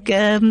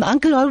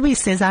 Uncle always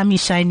says I'm a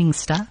shining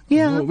star.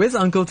 Yeah. Oh, where's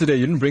Uncle today?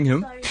 You didn't bring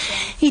him?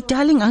 Hey,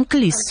 darling,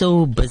 Uncle is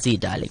so busy,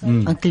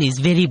 darling. Uncle is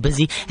very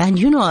busy. And,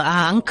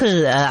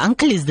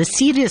 Uncle is the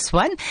serious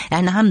one.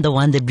 And I'm the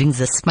one that brings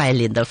a smile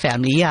in the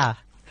family. Yeah.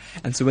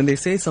 And so when they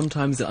say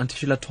sometimes that Aunty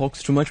Sheila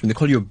talks too much, when they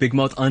call you a big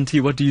mouth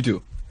auntie, what do you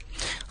do?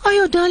 Oh,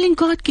 your darling,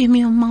 God gave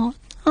me a mouth.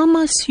 I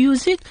must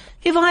use it.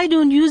 If I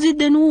don't use it,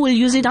 then who will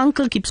use it?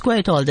 Uncle keeps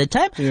quiet all the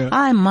time. Yeah.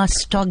 I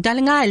must talk,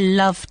 darling. I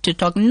love to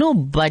talk.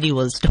 Nobody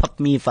will stop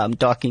me if I'm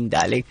talking,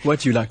 darling.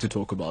 What do you like to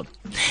talk about?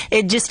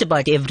 It's just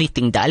about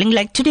everything, darling.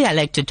 Like today, I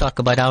like to talk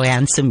about how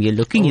handsome you're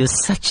looking. You're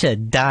such a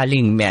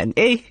darling man,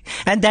 eh?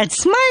 And that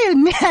smile,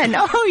 man.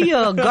 Oh,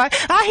 your God.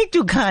 I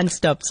too can't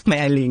stop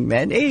smiling,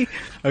 man, eh?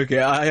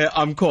 Okay,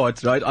 I'm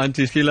caught, right?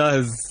 Aunty Sheila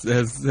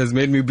has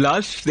made me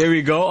blush. There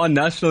we go, on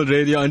national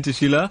radio, Aunty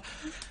Sheila.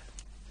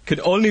 Could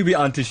only be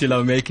Aunty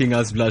Sheila making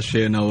us blush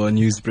here in our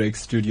Newsbreak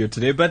studio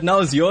today. But now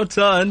it's your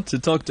turn to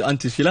talk to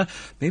Aunty Sheila.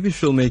 Maybe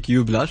she'll make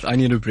you blush. I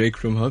need a break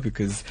from her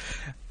because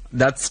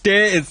that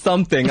stare is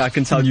something, I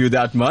can tell you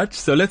that much.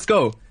 So let's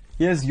go.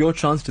 Here's your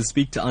chance to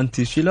speak to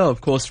Aunty Sheila.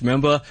 Of course,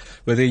 remember,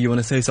 whether you want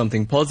to say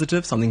something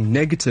positive, something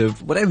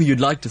negative, whatever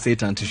you'd like to say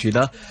to Aunty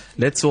Sheila,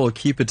 let's all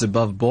keep it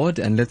above board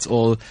and let's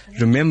all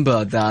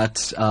remember that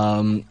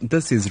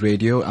this is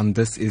radio and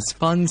this is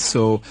fun.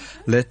 So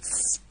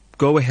let's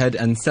go ahead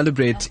and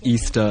celebrate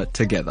Easter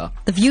together.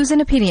 The views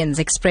and opinions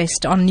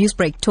expressed on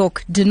Newsbreak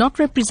Talk do not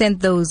represent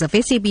those of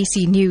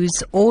SABC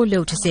News or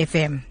Lotus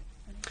FM.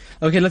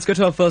 Okay, let's go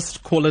to our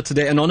first caller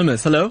today.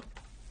 Anonymous, hello?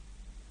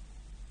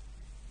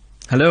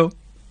 Hello?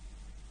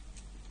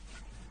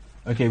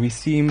 Okay, we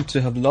seem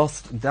to have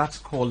lost that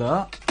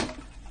caller.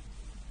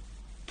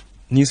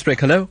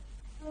 Newsbreak, hello?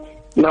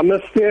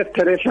 Namaste,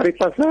 Taresh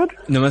Harreeparshad.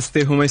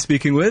 Namaste, who am I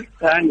speaking with?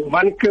 And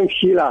Vanakam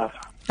Sheila.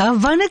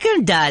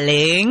 Vanakam,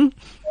 darling.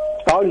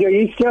 How's your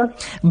Easter?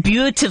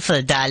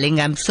 Beautiful, darling.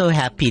 I'm so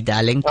happy,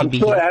 darling, to I'm be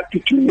so here. happy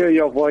to hear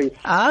your voice.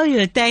 Oh,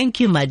 yeah, thank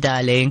you, my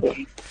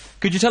darling.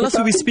 Could you tell us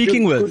who we're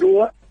speaking with? Good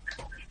work.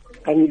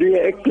 And you're doing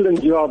an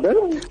excellent job,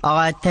 eh?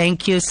 Oh,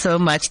 thank you so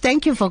much.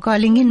 Thank you for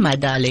calling in, my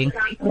darling.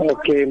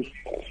 Okay.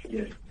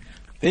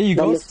 There you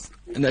go.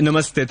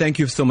 Namaste. Thank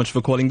you so much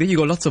for calling. There you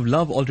go. Lots of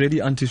love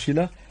already, Aunty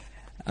Sheila.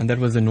 And that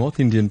was a North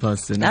Indian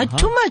person.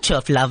 Too much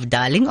of love,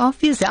 darling.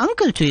 Obviously,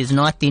 Uncle too is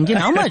North Indian.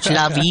 How much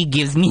love he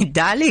gives me,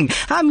 darling.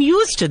 I'm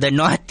used to the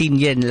North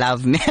Indian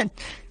love, man.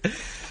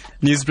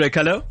 Newsbreak,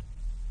 hello?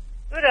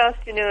 Good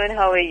afternoon,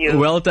 how are you?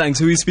 Well, thanks.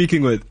 Who are you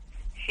speaking with?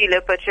 Sheila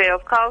Patray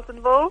of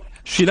Carltonville.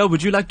 Sheila,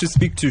 would you like to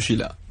speak to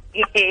Sheila?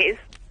 Yes.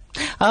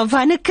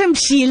 Vanakam,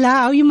 Sheila.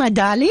 How are you, my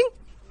darling?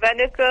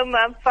 Vanakam,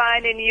 I'm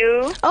fine, and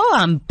you? Oh,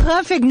 I'm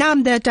perfect now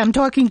that I'm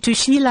talking to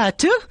Sheila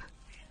too.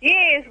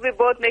 Yes, we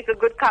both make a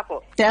good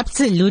couple.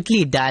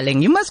 Absolutely,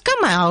 darling. You must come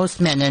my house,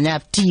 man, and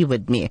have tea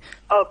with me.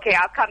 Okay,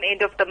 I'll come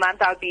end of the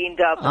month. I'll be in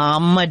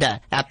Durban.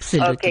 Mother,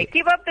 absolutely. Okay,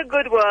 keep up the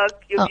good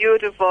work. You're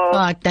beautiful.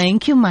 Oh,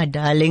 thank you, my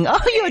darling. Oh,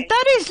 your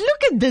Taresh,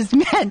 look at this,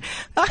 man.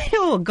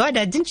 Oh, God,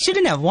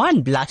 shouldn't have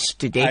one blush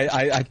today.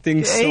 I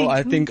think so.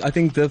 I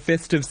think the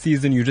festive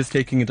season, you're just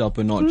taking it up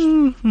a notch.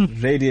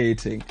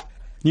 Radiating.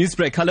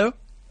 Newsbreak, hello?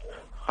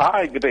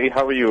 Hi, good day.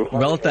 How are you?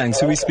 Well, thanks.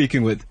 Who are we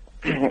speaking with?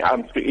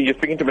 You're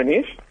speaking to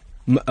Manish?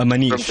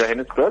 Manish. From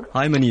Johannesburg.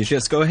 Hi, Manish.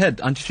 Yes, go ahead.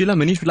 Aunty Sheila,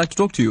 Manish would like to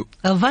talk to you.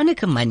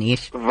 Vanakam,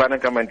 Manish.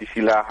 Vanakam, Aunty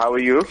Sheila. How are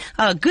you?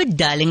 Good,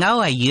 darling. How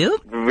are you?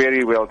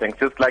 Very well, thanks.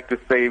 Just like to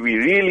say we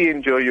really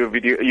enjoy your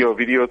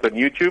videos on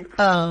YouTube.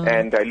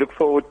 And I look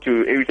forward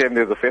to every time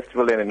there's a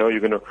festival and I know you're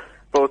going to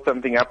post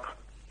something up.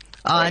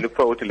 I look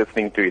forward to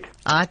listening to it.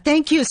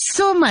 Thank you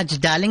so much,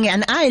 darling.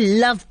 And I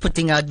love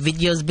putting out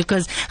videos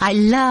because I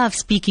love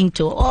speaking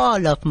to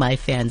all of my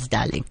fans,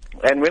 darling.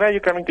 And when are you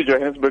coming to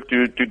Johannesburg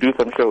to do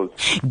some shows?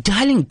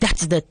 Darling,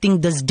 that's the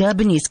thing. This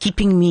Durban is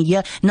keeping me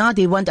here. Now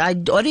they want, I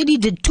already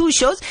did 2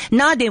 shows.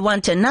 Now they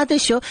want another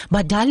show.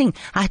 But darling,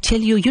 I tell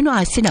you,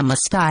 I said I'm a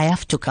star. I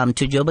have to come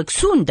to Joburg.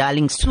 Soon,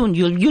 darling, soon.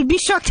 You'll be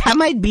shocked. I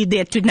might be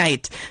there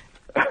tonight.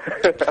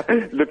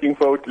 Looking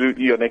forward to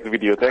your next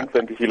video. Thanks,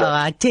 Aunty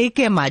Sheila. Take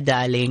care, my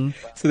darling.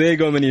 So there you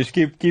go, Manish.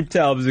 Keep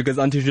tabs because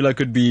Aunty Sheila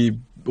could be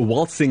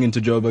waltzing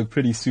into Joburg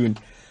pretty soon.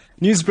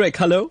 Newsbreak,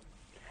 hello?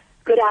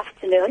 Good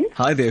afternoon.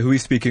 Hi there. Who are you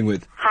speaking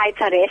with? Hi,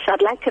 Taresh.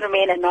 I'd like to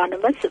remain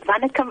anonymous.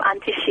 Vanakam,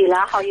 Aunty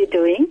Sheila. How are you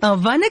doing?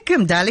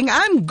 Vanakam, darling.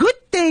 I'm good,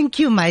 thank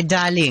you, my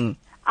darling.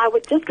 I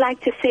would just like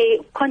to say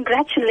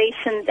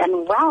congratulations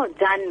and well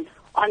done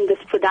on this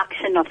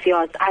production of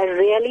yours. I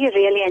really,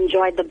 really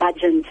enjoyed the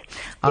bhajans.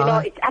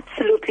 It's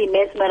absolutely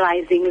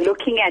mesmerizing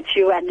looking at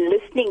you and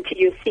listening to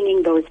you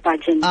singing those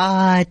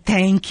bhajans.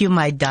 Thank you,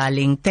 my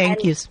darling.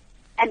 Thank you.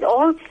 And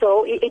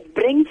also, it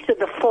brings to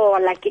the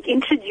fore, like it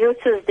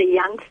introduces the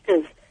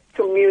youngsters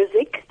to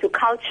music, to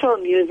cultural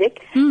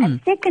music, and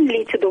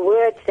secondly, to the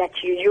words that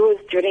you use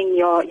during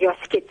your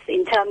skits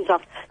in terms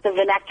of the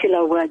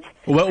vernacular words.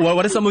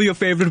 What are some of your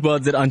favorite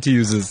words that Auntie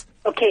uses?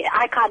 Okay,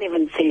 I can't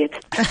even say it.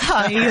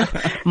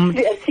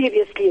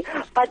 Seriously.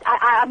 But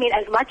I mean,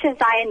 as much as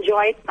I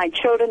enjoy it, my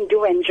children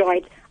do enjoy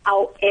it.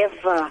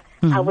 However,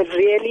 I would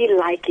really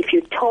like if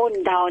you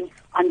tone down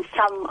on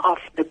some of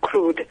the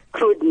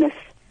crudeness.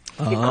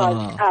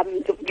 Because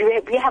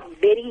we have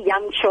very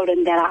young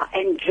children that are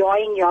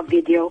enjoying your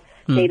video.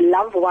 They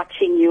love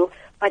watching you.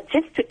 but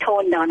just to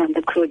tone down on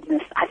the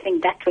crudeness. I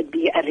think that would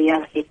be a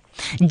real hit.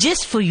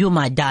 Just for you,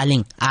 my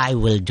darling, I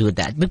will do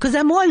that because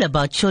I'm all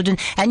about children.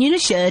 And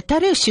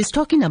Taresh is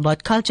talking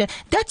about culture.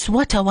 That's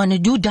what I want to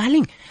do,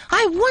 darling.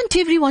 I want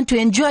everyone to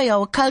enjoy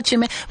our culture,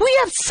 man. We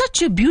have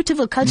such a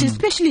beautiful culture,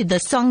 especially the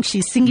song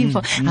she's singing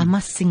for. I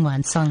must sing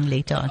one song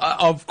later on.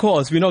 Of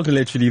course, we're not going to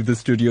let you leave the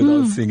studio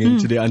without singing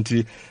today,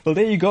 Auntie. Well,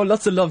 there you go.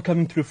 Lots of love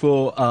coming through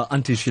for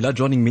Aunty Sheila,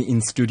 joining me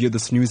in studio,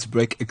 this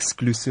Newsbreak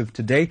exclusive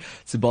today.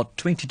 It's about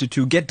 20 to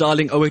 2. Get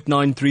dialing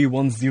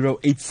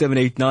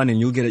 0893108789 and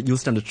you'll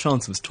stand a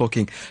chance of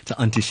talking to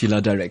Aunty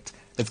Sheila direct.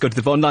 Let's go to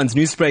the phone lines.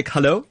 Newsbreak,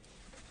 hello.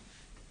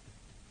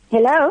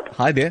 Hello.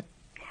 Hi there.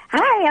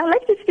 Hi, I would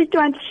like to speak to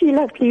Aunty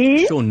Sheila,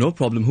 please. Sure, no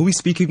problem. Who are we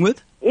speaking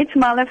with? It's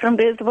Mala from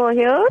Reservoir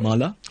Hills.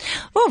 Mala?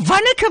 Oh,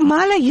 Vanaka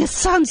Mala, you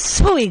sound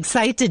so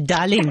excited,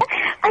 darling.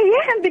 I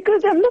am,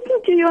 because I'm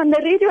listening to you on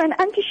the radio, and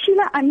Aunty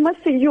Sheila, I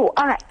must say, you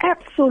are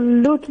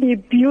absolutely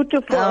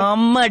beautiful. Oh,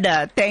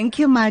 mother, thank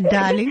you, my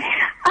darling.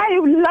 I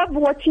love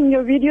watching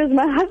your videos.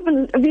 My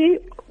husband, we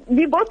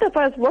both of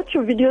us watch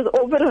your videos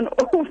over and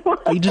over.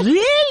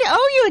 Really?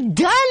 Oh, you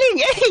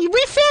darling. Hey,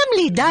 we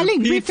family,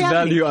 darling. We family.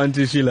 Value,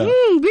 Aunty Sheila.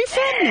 We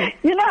family.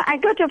 You know, I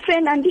got a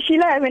friend, Aunty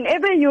Sheila.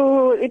 Whenever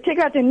you take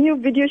out a new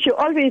video, she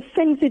always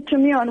sends it to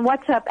me on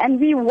WhatsApp, and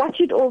we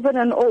watch it over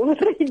and over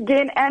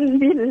again,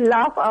 and we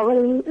laugh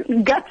our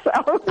guts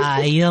out.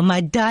 You're my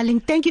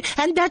darling. Thank you.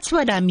 And that's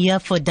what I'm here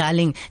for,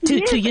 darling.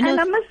 Yes, and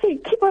I must say,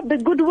 keep up the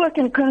good work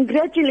and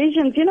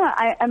congratulations. You know,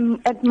 I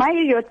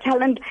admire your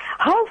talent.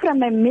 How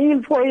from a male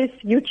voice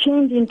you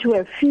change into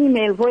a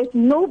female voice.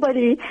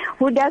 Nobody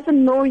who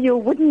doesn't know you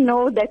wouldn't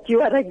know that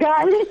you are a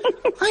guy. Are you,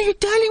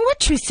 darling?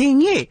 What you saying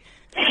here?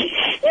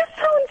 You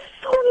sound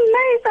so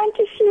nice,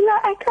 Aunty Sheila.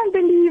 I can't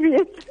believe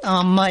it.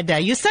 Oh, mother,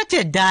 you're such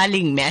a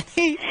darling, man.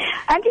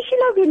 Aunty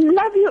Sheila, we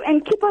love you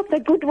and keep up the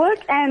good work,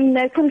 and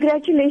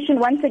congratulations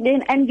once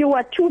again. And you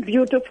are too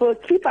beautiful.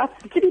 Keep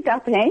it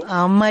up, eh?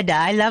 Oh, mother,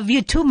 I love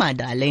you too, my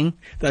darling.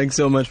 Thanks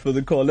so much for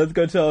the call. Let's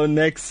go to our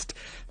next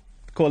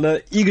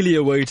caller, eagerly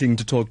awaiting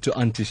to talk to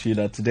Aunty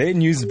Sheila today.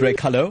 Newsbreak,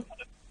 hello.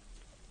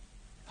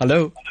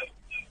 Hello.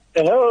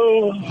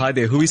 Hello. Hi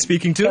there. Who are we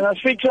speaking to? Can I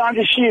speak to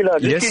Aunty Sheila?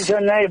 This is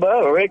her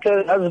neighbor,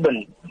 Rekha's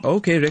husband.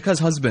 Okay, Rekha's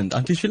husband.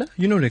 Aunty Sheila?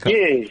 You know Rekha?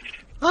 Yes.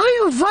 Oh,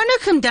 you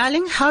Vanakam,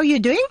 darling. How are you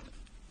doing?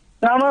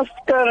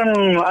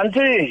 Namaskaram,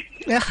 Aunty.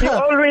 You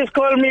always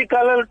call me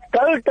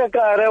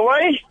Kaltakara.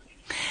 Why?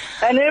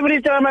 And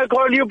every time I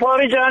call you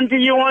porridge,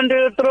 Aunty, you want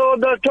to throw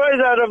the toys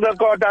out of the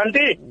cot,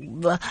 Aunty.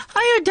 Oh,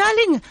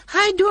 darling,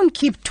 I don't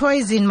keep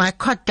toys in my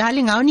cot,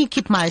 darling. I only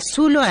keep my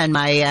Sulo and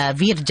my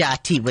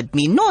Virjati with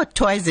me. No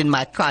toys in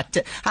my cot.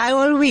 I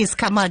always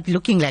come out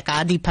looking like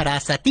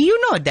Harreeparshad. You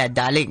know that,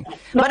 darling.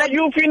 But are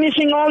you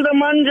finishing all the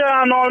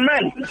manja and all,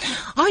 man?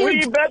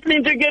 We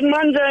battling to get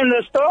manja in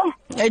the store?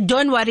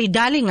 Don't worry,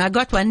 darling. I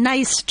got one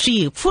nice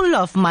tree full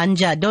of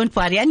manja. Don't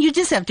worry. And you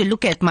just have to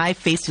look at my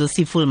face. You'll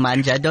see full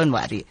manja. Don't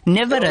worry.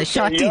 Never a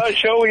shorty. Your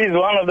show is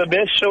one of the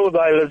best shows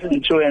I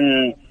listen to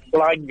and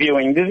like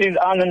viewing. This is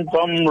Anand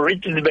from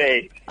Richards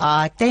Bay.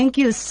 Thank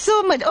you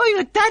so much. Oh,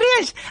 you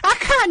Taresh, I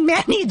can't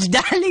manage,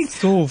 darling.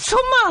 So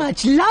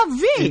much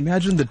love, eh?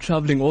 Imagine the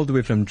traveling all the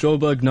way from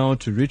Joburg now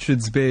to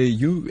Richards Bay.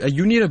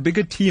 You need a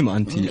bigger team,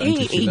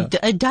 Auntie Sheila.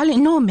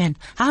 Darling, no, man.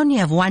 I only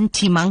have one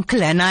team,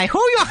 Uncle and I.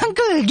 Oh, your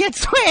uncle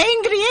gets so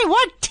angry, eh?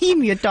 What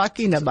team you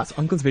talking about? This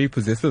uncle's very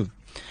possessive.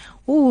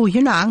 Oh,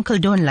 you know, Uncle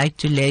don't like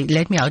to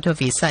let me out of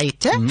his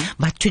sight.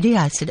 But today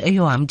I said,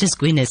 I'm just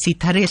going to see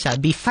Taresh. I'll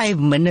be 5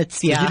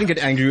 minutes here. He didn't get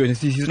angry. And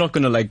he's not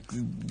going to,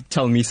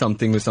 tell me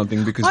something or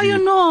something because... Oh, you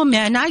know,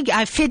 man,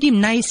 I fed him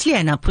nicely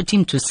and I put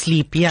him to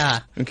sleep,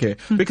 yeah. Okay.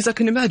 Because I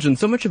can imagine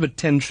so much of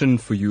attention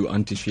for you,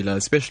 Aunty Sheila,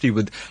 especially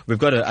with... We've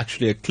got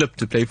actually a clip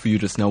to play for you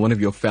just now. One of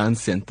your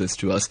fans sent this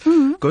to us.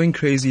 Going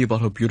crazy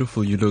about how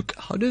beautiful you look.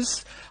 How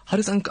does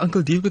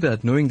Uncle deal with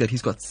that, knowing that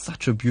he's got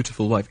such a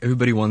beautiful wife?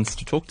 Everybody wants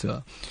to talk to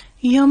her.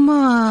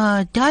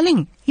 Yama,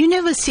 darling, you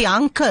never see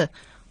Uncle.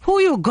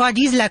 Who you got?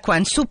 He's like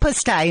one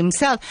superstar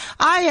himself.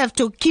 I have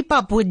to keep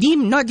up with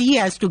him, not he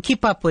has to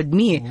keep up with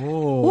me.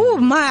 Oh,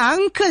 my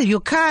uncle,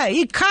 you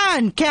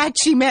can't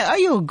catch him. Oh,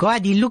 you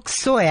God, he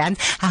looks so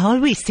handsome. I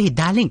always say,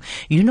 darling,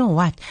 you know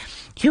what?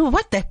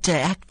 What that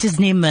actor's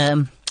name?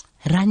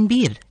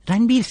 Ranbir,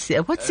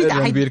 what's it?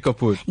 Ranbir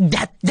Kapoor.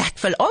 That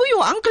fella. Oh,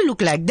 your uncle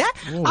look like that?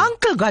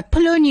 Uncle got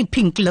Poloni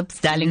pink lips,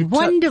 darling.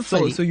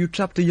 Wonderful. So you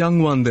trapped a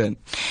young one then?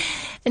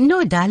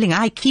 No, darling,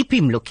 I keep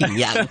him looking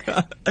young.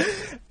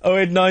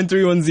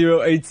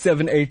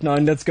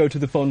 0893108789. Let's go to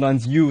the phone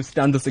lines. You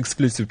stand this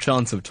exclusive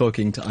chance of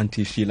talking to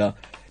Aunty Sheila.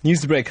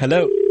 Newsbreak,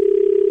 hello.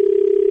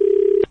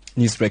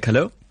 Newsbreak,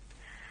 hello.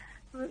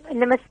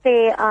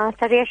 Namaste,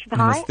 Taresh bhai.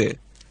 Namaste.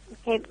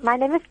 Okay, my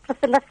name is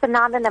Priscilla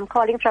Sanan and I'm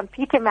calling from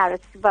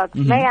Pietermaritzburg.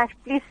 May I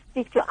please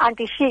speak to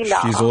Aunty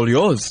Sheila? She's all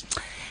yours.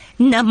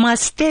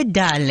 Namaste,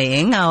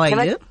 darling. How are you?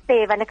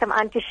 Namaste, Vanakkam,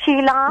 Aunty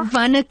Sheila.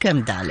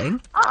 Vanakkam,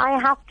 darling. I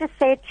have to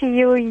say to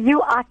you,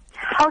 you are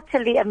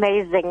totally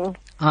amazing.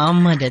 Oh,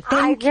 mother,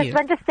 thank you. I just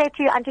want to say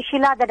to you, Aunty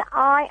Sheila, that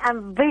I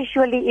am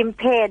visually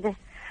impaired.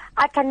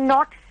 I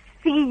cannot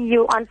see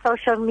you on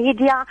social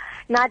media.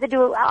 Neither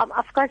do,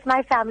 of course,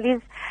 my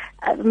family's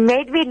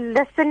made me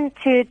listen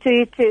to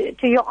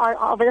you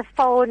over the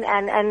phone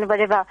and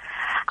whatever.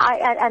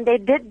 And they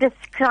did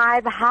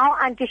describe how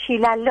Aunty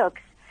Sheila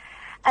looks.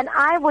 And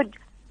I would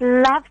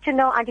love to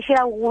know, Aunty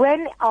Sheila,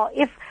 when or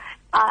if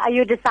are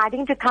you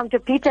deciding to come to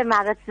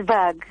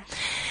Pietermaritzburg?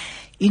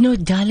 You know,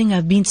 darling,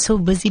 I've been so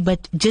busy,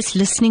 but just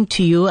listening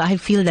to you, I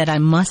feel that I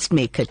must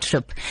make a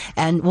trip.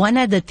 And one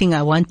other thing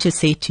I want to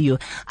say to you,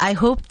 I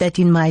hope that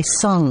in my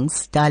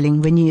songs,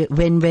 darling, when you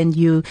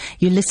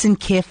listen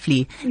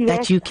carefully, yes,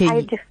 that you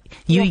can,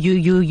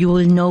 you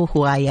will know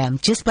who I am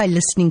just by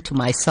listening to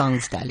my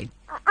songs, darling.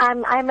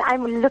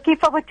 I'm looking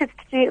forward to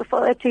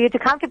you to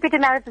come to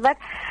Pietermaritzburg,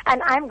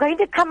 and I'm going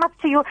to come up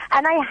to you,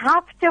 and I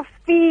have to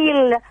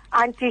feel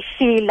Aunty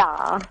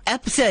Sheila.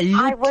 Absolutely.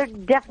 I will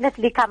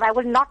definitely come. I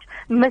will not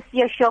miss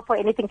your show for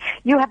anything.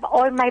 You have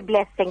all my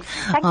blessings.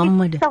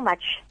 Thank you so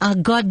much.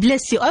 God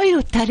bless you. Oh, you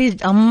Taresh,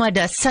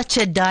 Ammada, such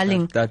a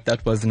darling.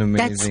 That was an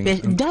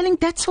amazing. Darling,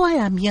 that's why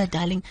I'm here,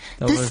 darling.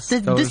 This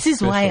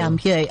is why I'm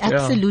here.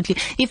 Absolutely.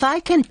 Yeah. If I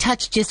can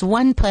touch just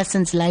one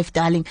person's life,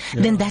 darling,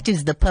 then that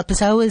is the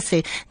purpose. I always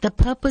say the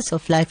purpose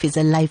of life is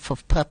a life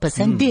of purpose,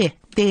 and there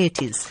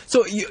it is.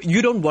 So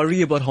you don't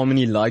worry about how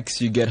many likes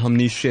you get, how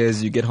many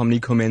shares you get, how many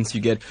comments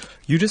you get.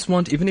 You just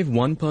want, even if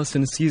one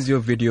person sees your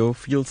video,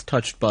 feels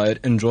touched by it,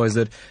 enjoys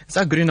it, is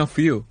that good enough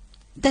for you?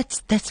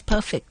 That's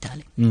perfect,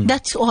 darling.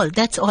 That's all.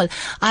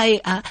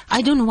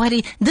 I don't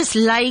worry. This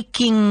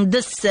liking,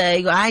 this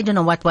I don't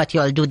know what you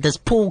all do. This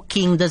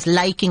poking, this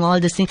liking, all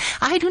this thing.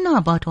 I don't know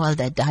about all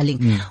that,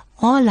 darling.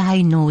 All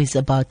I know is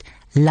about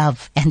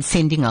love and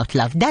sending out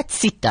love.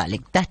 That's it,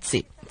 darling. That's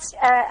it.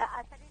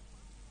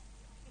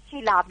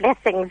 Sheila,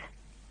 blessings.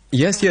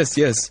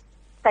 Yes.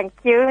 Thank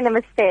you.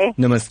 Namaste.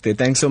 Namaste.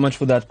 Thanks so much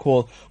for that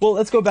call. Well,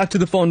 let's go back to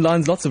the phone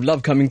lines. Lots of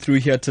love coming through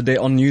here today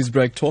on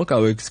Newsbreak Talk,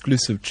 our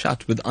exclusive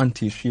chat with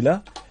Aunty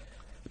Sheila.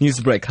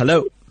 Newsbreak,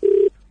 hello.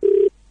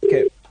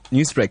 Okay,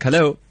 Newsbreak,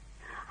 hello.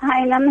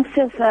 Hi,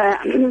 namaste,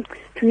 sir.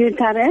 To you,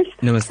 Taresh.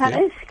 Namaste.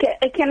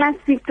 Taresh, can I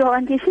speak to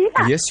Aunty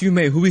Sheila? Yes, you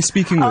may. Who are we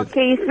speaking with?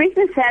 Okay, you speak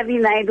to Savvy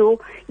Naidu.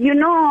 You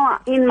know,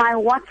 in my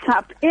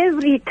WhatsApp,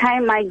 every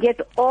time I get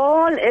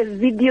all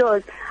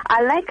videos,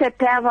 I like a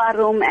Tava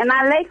room, and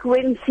I like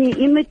when she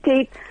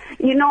imitates,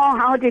 you know,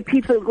 how the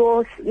people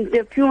go,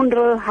 the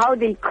funeral, how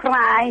they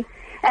cry,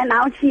 and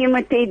how she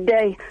imitates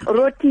the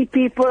roti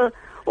people.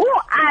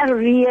 Oh, I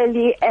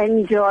really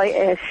enjoy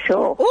a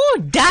show.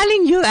 Oh,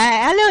 darling,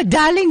 hello,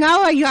 darling,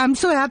 how are you? I'm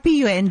so happy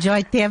you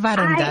enjoy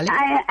Tevaram, darling.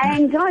 I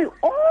enjoy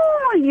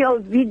all your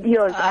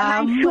videos, and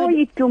I show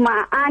it to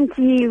my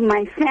auntie,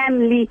 my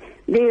family.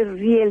 They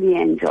really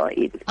enjoy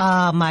it.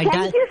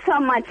 Thank you so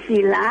much,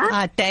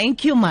 Sheila.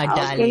 Thank you, my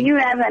darling. Okay, you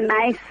have a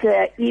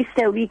nice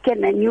Easter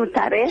weekend, and you,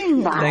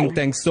 Taresh. Bye.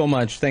 Thanks so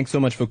much. Thanks so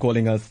much for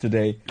calling us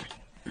today.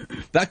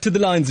 Back to the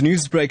lines.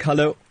 Newsbreak,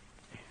 hello.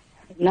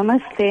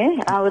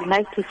 Namaste. I would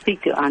like to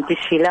speak to Aunty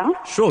Sheila.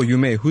 Sure, you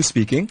may. Who's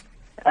speaking?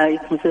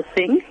 It's Mrs.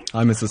 Singh.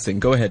 Hi, Mrs. Singh.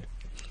 Go ahead.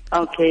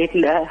 Okay.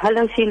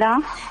 Hello, Sheila.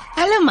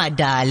 Hello, my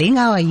darling.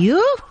 How are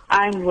you?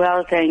 I'm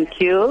well, thank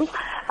you.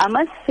 I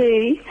must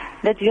say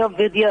that your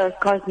video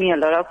caused me a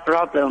lot of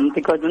problems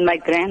because when my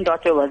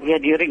granddaughter was here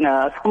during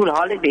school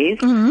holidays,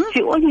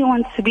 she only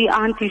wants to be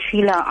Aunty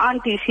Sheila.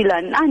 Aunty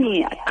Sheila,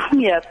 Nani, come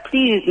here,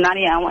 please,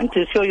 Nani, I want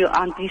to show you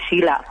Aunty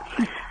Sheila.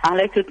 I'd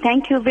like to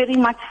thank you very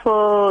much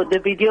for the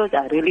videos.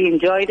 I really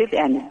enjoyed it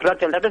and it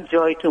brought a lot of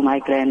joy to my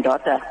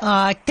granddaughter.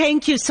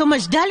 Thank you so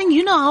much. Darling,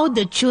 you know how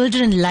the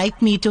children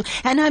like me too.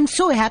 And I'm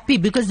so happy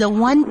because the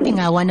one thing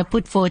I want to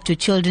put forward to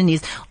children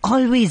is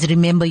always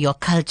remember your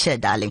culture,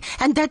 darling.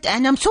 And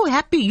I'm so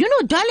happy. You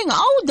know, darling,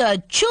 how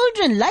the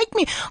children like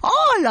me.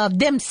 All of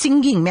them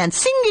singing, man,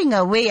 singing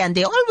away. And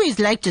they always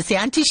like to say,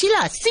 Aunty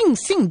Sheila,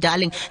 sing,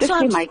 darling. This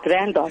is my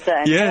granddaughter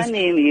and her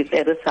name is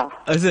Erisa.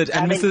 Is it?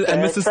 And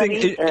Mrs.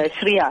 Singh,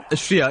 Shreya. Is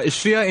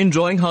Shreya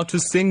enjoying how to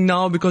sing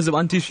now because of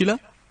Aunty Sheila?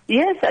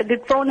 Yes, I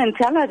did phone and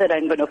tell her that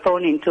I'm going to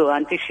phone into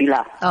Aunty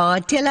Sheila. Oh,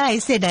 tell her I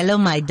said hello,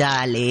 my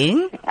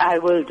darling. I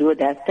will do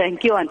that.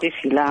 Thank you, Aunty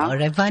Sheila. All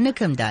right,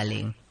 vanakkam,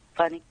 darling.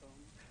 Vanakkam.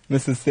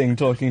 Mrs. Singh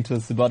talking to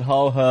us about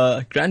how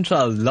her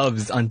grandchild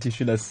loves Aunty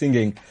Sheila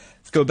singing.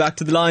 Let's go back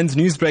to the lines.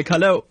 Newsbreak,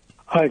 hello.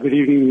 Hi, good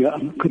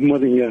evening. Good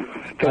morning.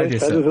 Hi, dear, I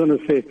just want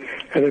to say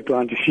hello to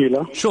Aunty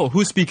Sheila. Sure,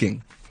 who's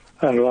speaking?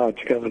 Raj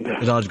Govender.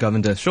 Raj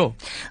Govender, sure.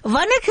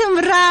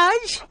 Vanakkam,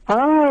 Raj.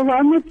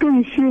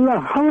 Vanakkam,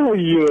 Sheila. How are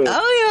you?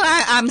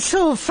 Oh, I'm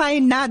so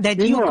fine now that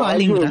you're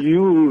calling.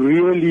 You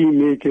really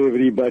make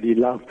everybody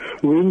laugh.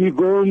 When you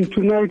go home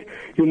tonight,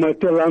 you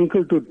must tell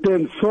Uncle to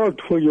turn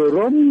salt for your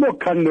rombo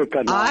kanu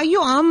kana. Are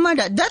you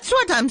Amada? That's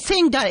what I'm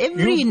saying, that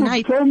every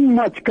night. So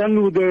much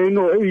kanu there, you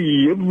know,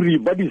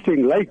 everybody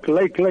saying like.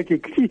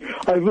 You see,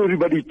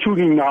 everybody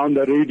tuning now on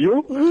the radio.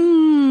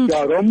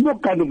 Yeah,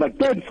 rombo kanu, but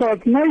turn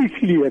salt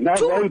nicely and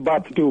well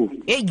bath too.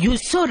 Hey, you're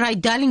so right,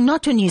 darling.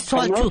 Not only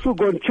salt too. Also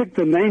go and check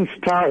the 9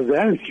 stars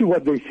and see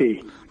what they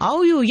say.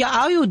 How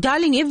you,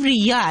 darling? Every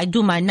year I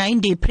do my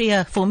 9-day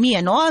prayer for me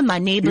and all my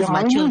neighbors,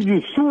 my children.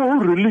 You're so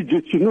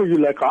religious, you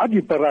like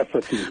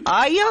Harreeparshad.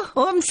 Are you?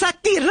 Om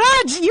Sati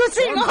Raj, you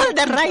saying all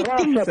the right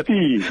things.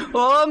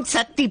 Om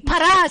Sati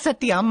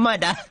Parasati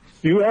Ammada.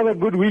 You have a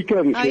good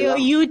weekend.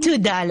 You too,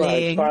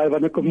 darling. Bye.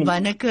 Vanakkam.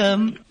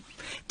 Vanakkam.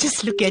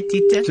 Just look at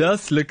it.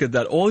 Just look at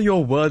that. All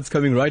your words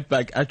coming right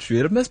back at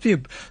you. That must be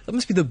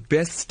the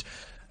best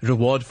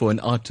reward for an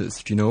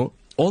artist,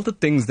 All the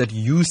things that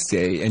you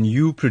say and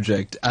you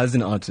project as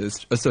an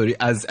artist, as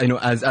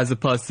a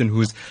person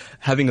who's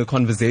having a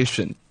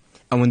conversation,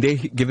 and when they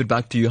give it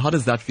back to you, how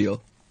does that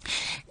feel?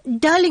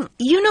 Darling,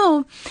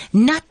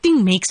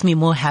 nothing makes me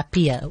more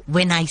happier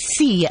when I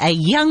see a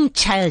young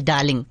child,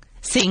 darling,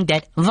 saying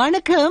that,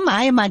 Vanakkam,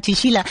 I am Aunty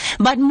Sheila.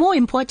 But more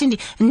importantly,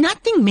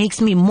 nothing makes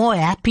me more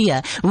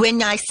happier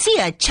when I see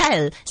a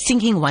child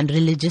singing one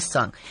religious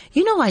song.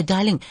 You know why,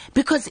 darling?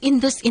 Because in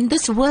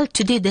this world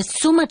today,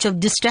 there's so much of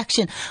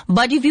distraction.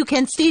 But if you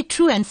can stay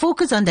true and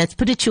focus on that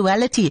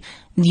spirituality,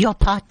 your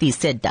part is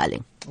said,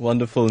 darling.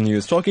 Wonderful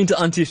news. Talking to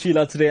Aunty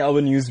Sheila today,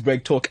 our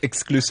Newsbreak Talk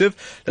exclusive.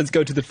 Let's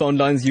go to the phone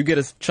lines. You get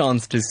a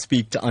chance to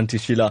speak to Aunty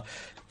Sheila.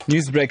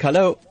 Newsbreak,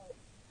 hello.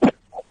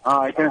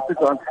 I can speak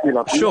to Aunty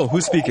Sheila, please. Sure,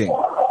 who's speaking?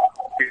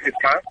 Is it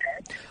Mark?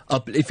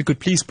 If you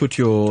could please put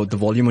the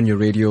volume on your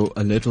radio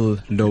a little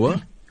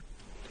lower.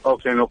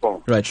 Okay, no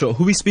problem. Right, sure.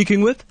 Who are we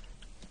speaking with?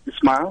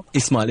 Ismail.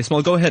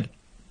 Ismail, go ahead.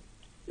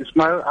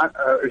 Ismail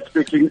is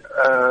speaking.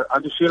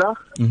 Aunty Sheila?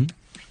 Mm-hmm.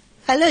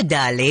 Hello,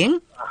 darling.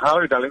 How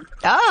are you, darling?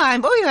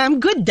 I'm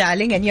good,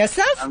 darling. And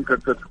yourself? I'm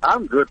good.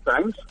 I'm good,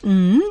 thanks.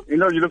 Mm-hmm. You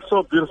look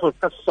so beautiful.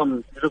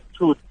 You look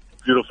too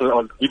beautiful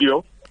on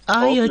video.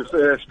 You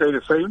stay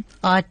the same.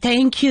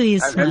 Thank you,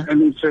 Ismail.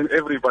 And you send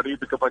everybody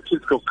because my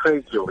kids go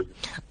crazy over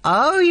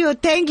you.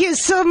 Thank you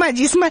so much,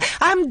 Ismail.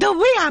 The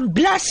way I'm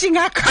blushing,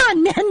 I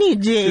can't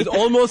manage it. It's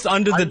almost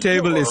under the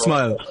table,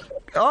 Ismail.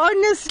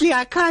 Honestly,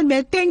 I can't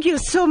manage. Thank you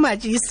so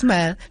much,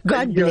 Ismail.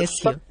 God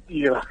bless you.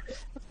 Yeah.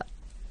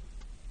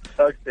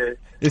 Okay.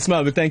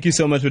 Ismail, thank you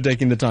so much for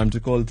taking the time to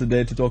call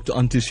today to talk to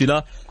Aunty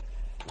Sheila.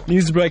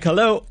 Newsbreak,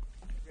 hello.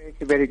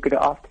 Very good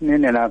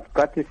afternoon, and I've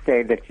got to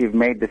say that you've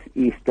made this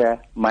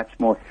Easter much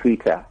more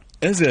sweeter.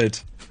 Is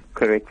it?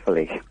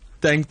 Correctly.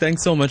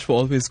 Thanks so much for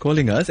always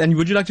calling us. And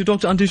would you like to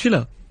talk to Aunty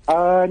Sheila?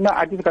 No,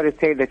 I just got to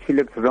say that she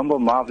looks rumbo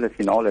marvelous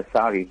in all her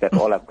saris. That's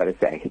all I've got to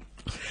say.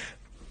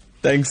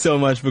 Thanks so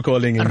much for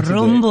calling in today.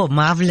 Rumbo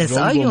marvelous.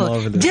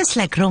 Marvelous. Just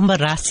like Rumbo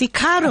Rasi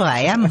Karo,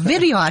 I am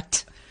very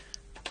hot.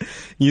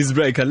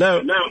 Newsbreak,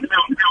 hello.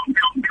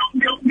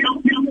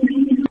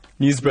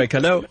 Newsbreak,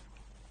 hello.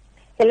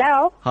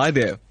 Hello. Hi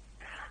there.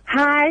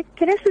 Hi,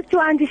 can I speak to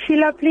Aunty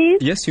Sheila, please?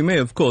 Yes, you may,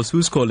 of course.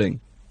 Who's calling?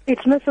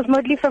 It's Mrs.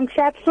 Modley from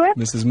Chatsworth.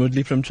 Mrs.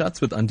 Modley from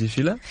Chatsworth, Aunty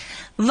Sheila.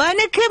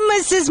 Vanakkam,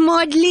 Mrs.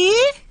 Modley.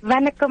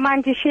 Vanakkam,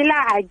 Aunty Sheila.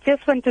 I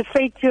just want to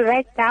say to you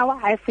right now,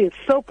 I feel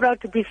so proud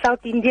to be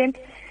South Indian.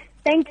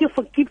 Thank you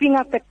for keeping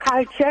up the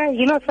culture.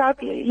 We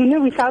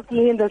South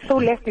Indians are so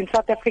left in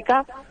South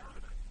Africa.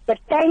 But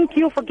thank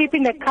you for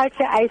keeping the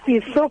culture. I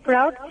feel so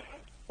proud.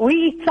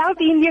 We South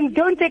Indians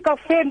don't take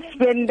offense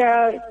when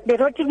the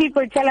roti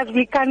people tell us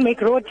we can't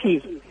make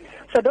roti.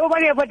 So don't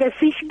worry about the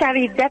fish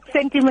curry. That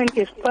sentiment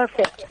is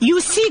perfect. You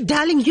see,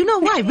 darling, you know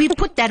why? We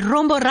put that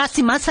rombo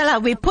rasi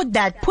masala. We put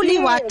that puli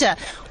water.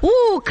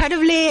 Ooh,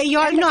 kadavle, you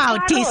all know how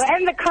it tastes.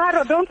 And the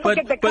karo, don't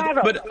forget the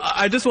karo. But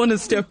I just want to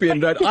step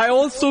in, right? I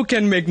also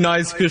can make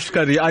nice fish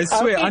curry. I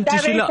swear, okay, Aunty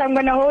Sheila. I'm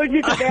going to hold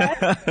you to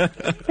that.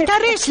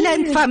 Taresh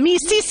learned from me.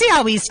 See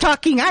how he's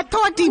talking. I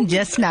taught him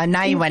just now.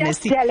 Now you want to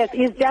see.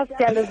 He's just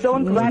jealous.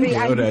 Don't worry.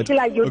 Aunty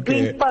Sheila, you're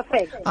doing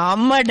perfect.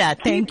 Amada,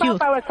 thank you.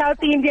 Keep up our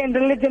South Indian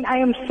religion. I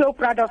am so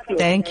proud of you.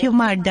 Thank you,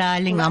 my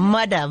darling.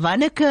 Amada,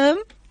 vanakkam.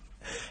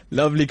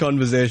 Lovely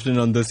conversation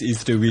on this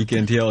Easter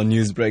weekend here on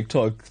Newsbreak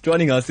Talk.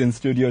 Joining us in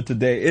studio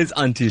today is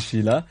Aunty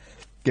Sheila,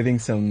 giving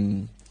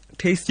some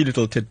tasty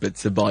little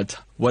tidbits about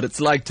what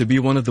it's like to be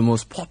one of the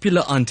most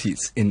popular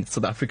aunties in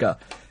South Africa.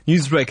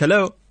 Newsbreak,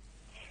 hello.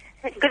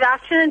 Good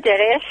afternoon,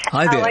 Taresh.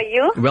 Hi there. How are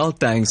you? Well,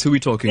 thanks. Who are we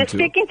talking You're to?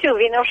 speaking to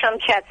Vino from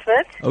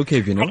Chatsworth. Okay,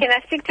 Vino. Can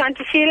I speak to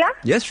Aunty Sheila?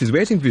 Yes, she's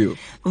waiting for you.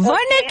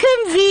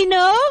 Vanakkam,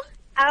 Vino.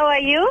 How are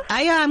you?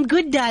 I'm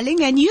good,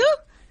 darling. And you?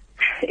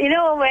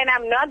 When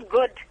I'm not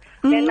good,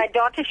 when my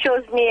daughter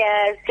shows me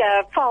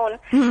a phone,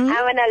 and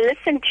when I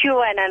listen to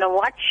you and I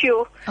watch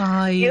you,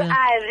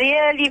 I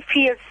really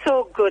feel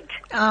so good.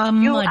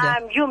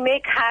 You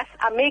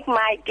make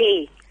my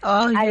day.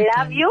 I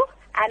love you.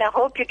 And I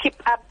hope you keep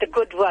up the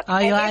good work.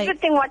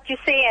 Everything what you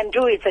say and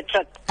do is the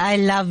truth. I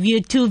love you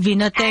too,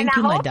 Vino. Thank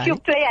you, my darling. And I hope you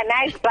play a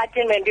nice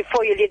bhajan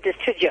before you leave the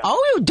studio.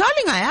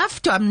 Darling, I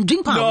have to. I'm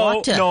drinking my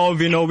water. No,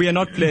 Vino, we are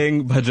not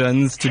playing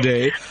bhajans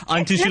today.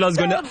 Aunty Sheila's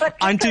going to...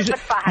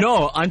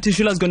 Aunty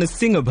Sheila's going to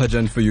sing a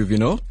bhajan for you,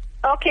 Vino.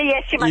 Okay,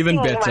 yes, she must Even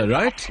sing better, one.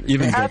 right?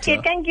 Even better. Okay,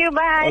 thank you.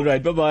 Bye. All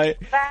right, bye-bye.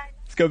 Bye.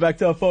 Let's go back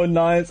to our phone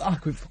lines.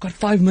 We've got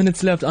 5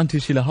 minutes left,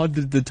 Aunty Sheila. How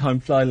did the time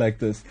fly like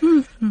this?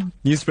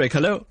 Newsbreak,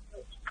 hello.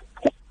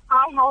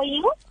 Hi, how are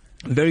you?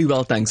 Very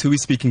well, thanks. Who are we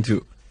speaking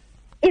to?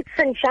 It's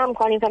Sanisha. I'm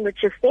calling from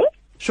Richard State.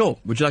 Sure.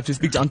 Would you like to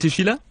speak to Aunty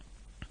Sheila?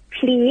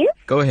 Please.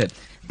 Go ahead.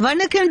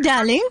 Vanakkam,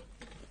 darling.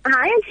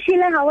 Hi, Aunty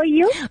Sheila. How are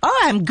you?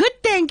 I'm good,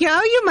 thank you. How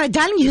are you, my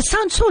darling? You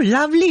sound so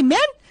lovely, man.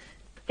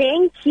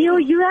 Thank you.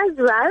 You as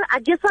well. I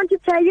just want to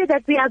tell you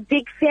that we are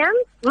big fans.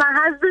 My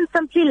husband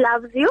simply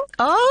loves you.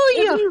 Oh,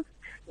 yeah.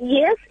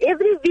 Yes,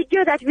 every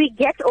video that we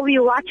get or we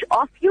watch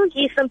of you,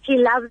 he simply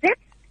loves it.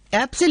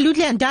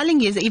 Absolutely. And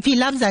darling, if he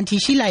loves Aunty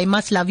Sheila, he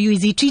must love you.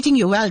 Is he treating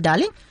you well,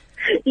 darling?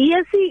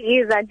 Yes, he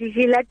is, Aunty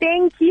Sheila.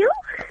 Thank you.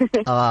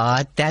 Oh,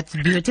 that's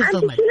beautiful.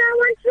 Aunty Sheila, I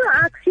want to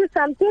ask you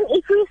something.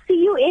 If we see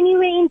you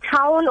anywhere in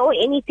town or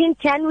anything,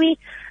 can we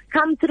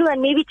come through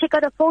and maybe take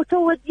out a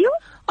photo with you?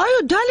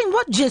 Oh, darling,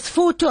 what just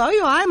photo?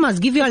 Oh, I must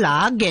give you a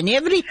hug and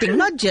everything,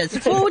 not just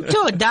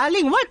photo.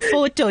 Darling, what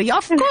photo?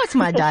 Of course,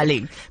 my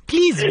darling.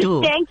 Please do.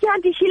 Thank you,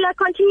 Aunty Sheila.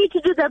 Continue to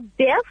do the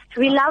best.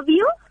 We love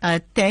you.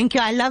 Thank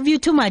you. I love you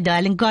too, my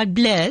darling. God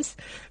bless.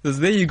 So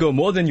there you go.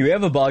 More than you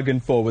ever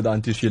bargained for with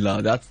Aunty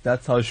Sheila.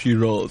 That's how she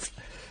rolls.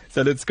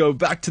 So let's go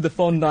back to the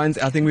phone lines.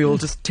 I think we will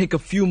just take a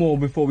few more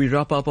before we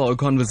wrap up our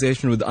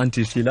conversation with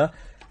Aunty Sheila.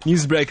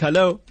 Newsbreak,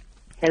 hello.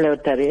 Hello,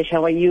 Taresh.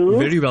 How are you?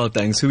 Very well,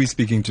 thanks. Who are you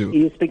speaking to?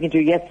 You're speaking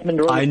to Yasmin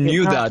Rose. I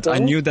knew that. I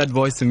knew that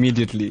voice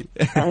immediately.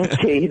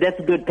 Okay, that's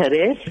good,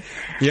 Taresh.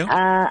 Yeah.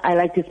 I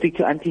like to speak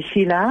to Aunty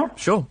Sheila.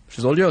 Sure,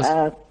 she's all yours.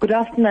 Good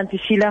afternoon,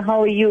 Aunty Sheila.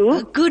 How are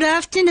you? Good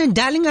afternoon,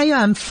 darling. Are you?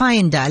 I'm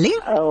fine, darling.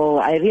 Oh,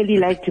 I really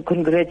like to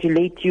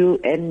congratulate you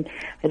and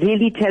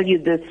really tell you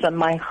this from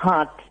my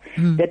heart,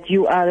 that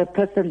you are a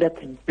person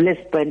that's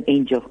blessed by an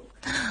angel.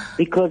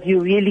 Because you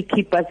really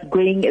keep us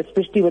going,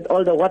 especially with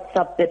all the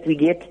WhatsApp that we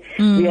get.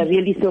 We are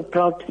really so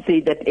proud to say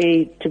that,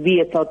 to be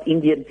a South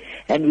Indian,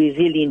 and we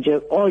really enjoy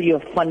all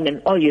your fun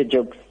and all your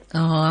jokes.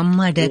 Oh,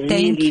 mother,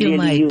 thank you,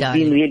 my you've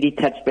darling. Been really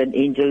touched by an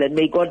angel, and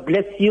may God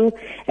bless you,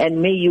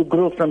 and may you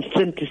grow from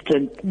strength to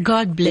strength.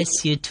 God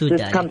bless you too,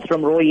 This darling. comes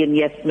from Roy and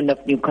Yasmin of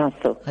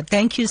Newcastle.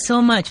 Thank you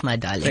so much, my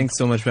darling. Thanks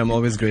so much, ma'am.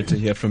 Always great to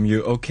hear from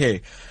you.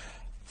 Okay.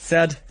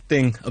 Sad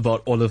thing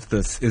about all of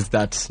this is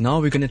that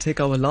now we're going to take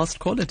our last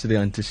caller today,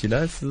 Aunty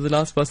Sheila. This is the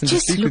last person to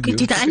Just speak look with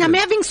at you. it, and I'm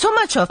having so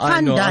much of fun, I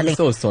know, darling. I'm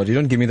so sorry.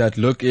 Don't give me that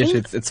look, Ish.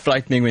 It's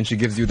frightening when she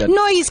gives you that.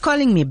 No, he's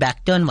calling me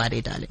back. Don't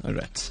worry, darling. All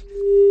right.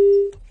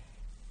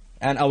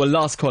 And our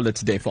last caller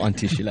today for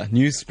Aunty Sheila.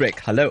 Newsbreak,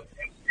 hello.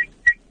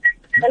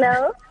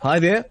 Hello. Hi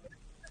there.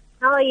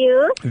 How are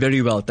you?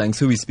 Very well, thanks.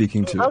 Who are we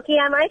speaking to? Okay,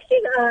 I'm actually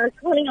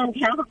calling on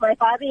behalf of my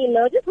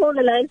father-in-law. Just hold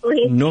the line for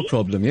him. No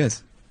problem,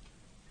 yes.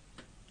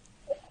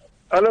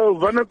 Hello,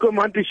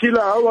 Vanakkam, Aunty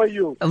Sheila. How are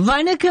you?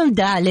 Vanakkam,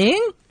 darling.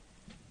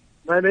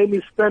 My name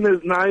is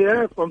Tanesh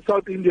Nair from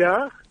South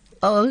India.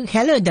 Oh,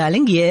 hello,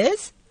 darling.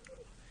 Yes.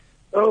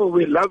 Oh,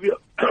 we love you.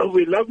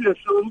 We love your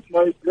show.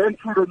 My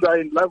grandchildren are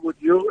in love with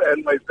you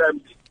and my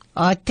family.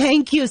 Oh,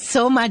 thank you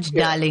so much,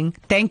 darling.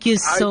 Thank you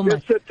so much. I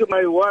just said to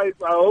my wife,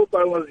 I hope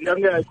I was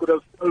younger, I could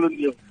have stolen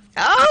you.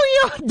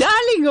 Oh, you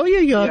darling. Oh,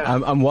 you.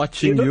 Yeah. I'm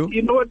watching you.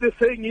 You know what the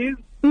saying is?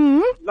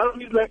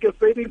 Love is like a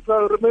fading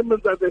flower. Remember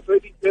that a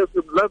fading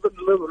person. Love and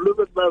love, live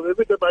and love.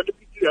 Every time I look at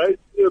you, I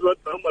see right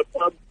now my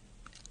son.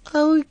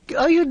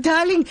 Oh, you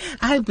darling.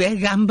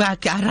 I'm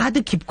back. I'd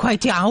rather keep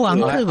quiet. Our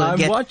uncle will I'm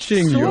get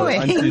watching so you,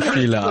 angry. Aunty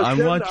Sheila.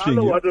 I'm watching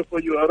you. Water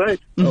for you, all right?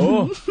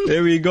 Oh,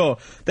 there we go.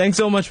 Thanks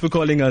so much for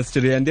calling us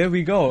today. And there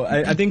we go.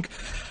 I think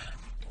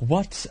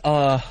what's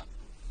an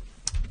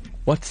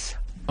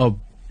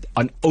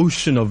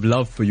ocean of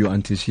love for you,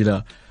 Aunty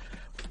Sheila.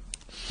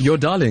 Your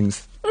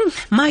darlings.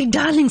 My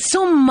darling,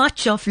 so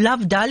much of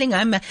love, darling.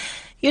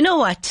 You know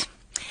what?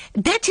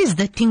 That is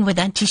the thing with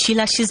Aunty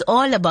Sheila. She's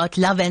all about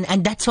love,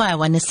 and that's why I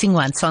want to sing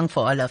one song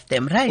for all of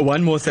them, right?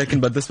 One more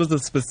second, but this was a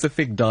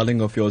specific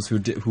didn't want to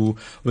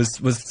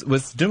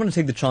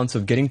take the chance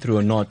of getting through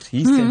or not.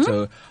 He sent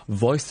a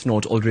voice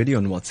note already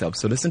on WhatsApp.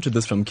 So listen to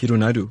this from Kiru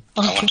Naidu.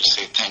 Okay. I want to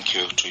say thank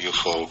you to you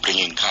for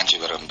bringing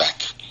Kanjivaram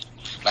back.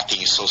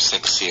 Nothing is so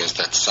sexy as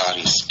that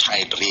sari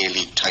tied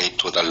really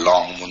tight with a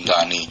long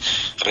mundani,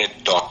 red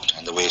dot,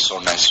 and the way so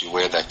nice you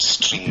wear that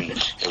string,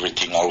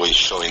 everything always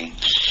showing.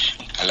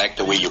 I like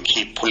the way you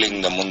keep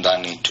pulling the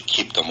mundani to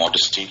keep the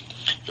modesty.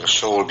 Your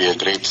show will be a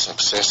great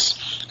success.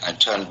 I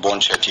turned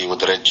bonchati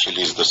with red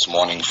chilies this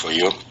morning for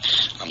you.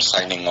 I'm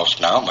signing off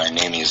now. My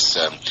name is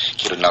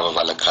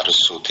Kirunavavala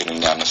Karasu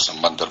Thirunyana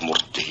Sambandar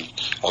Murthy,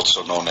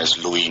 also known as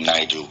Louis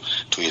Naidu,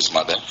 to his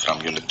mother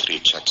from Unit 3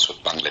 Chatswood,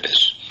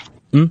 Bangladesh.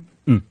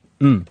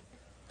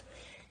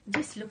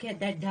 Just look at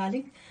that,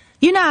 darling.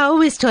 You know, I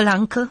always told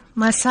Uncle,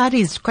 my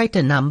sari is quite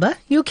a number.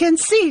 You can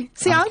see.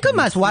 See, Uncle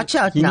must watch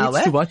out He now.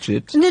 needs to watch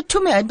it. To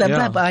me,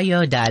 Yeah. oh,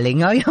 your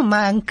darling. Oh,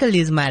 my uncle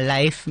is my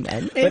life,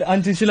 man. But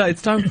Aunty Sheila,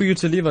 it's time for you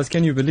to leave us.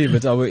 Can you believe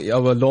it?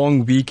 Our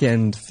long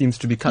weekend seems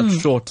to be cut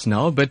short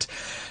now. But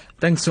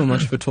thanks so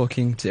much for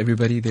talking to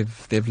everybody.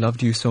 They've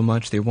loved you so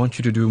much. They want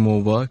you to do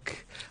more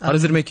work. How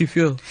does it make you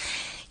feel?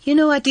 You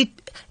know what,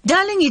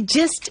 darling, it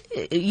just,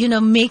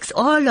 makes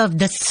all of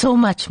this so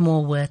much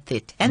more worth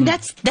it. And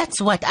that's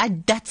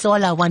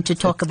all I want to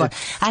talk about.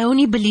 I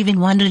only believe in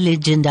one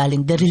religion,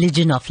 darling, the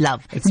religion of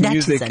love. It's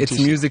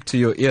music to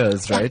your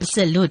ears, right?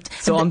 Absolute.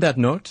 So on that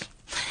note.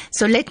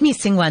 So let me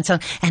sing one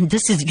song. And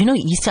this is,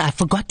 Easter, I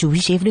forgot to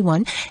wish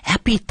everyone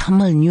happy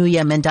Tamil New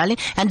Year, man, darling.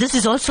 And this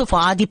is also for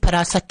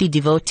Harreeparshad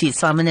devotees.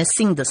 So I'm going to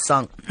sing the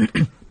song.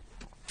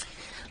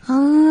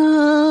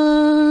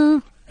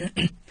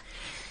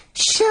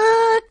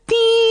 Shakti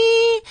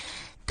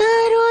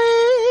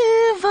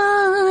Tarulvai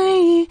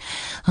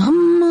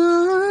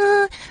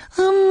Amma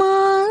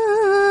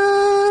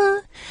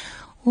Amma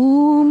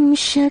Om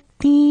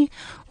Shakti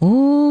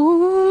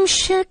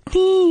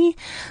Amma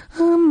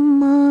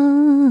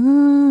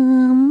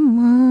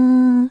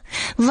Amma.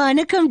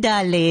 Vanakkam,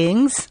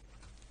 darlings.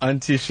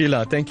 Aunty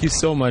Sheila, thank you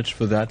so much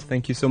for that.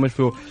 Thank you so much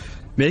for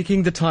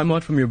making the time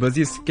out from your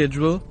busy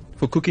schedule,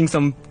 for cooking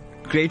some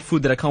great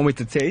food that I can't wait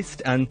to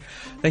taste, and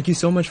thank you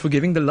so much for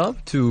giving the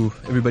love to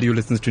everybody who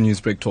listens to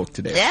Newsbreak Talk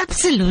today.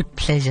 Absolute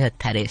pleasure,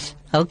 Taresh.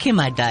 Okay,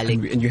 my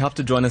darling. And you have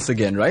to join us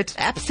again, right?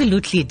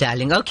 Absolutely,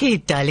 darling. Okay,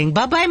 darling.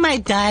 Bye-bye, my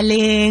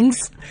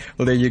darlings.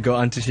 Well, there you go.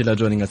 Aunty Sheila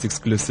joining us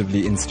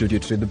exclusively in studio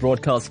today. The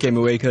broadcast came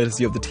away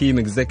courtesy of the team,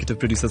 executive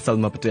producer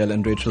Salma Patel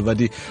and Rachel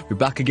Vadi. We're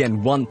back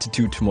again 1 to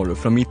 2 tomorrow.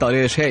 From me,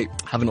 Taresh, hey,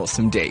 have an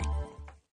awesome day.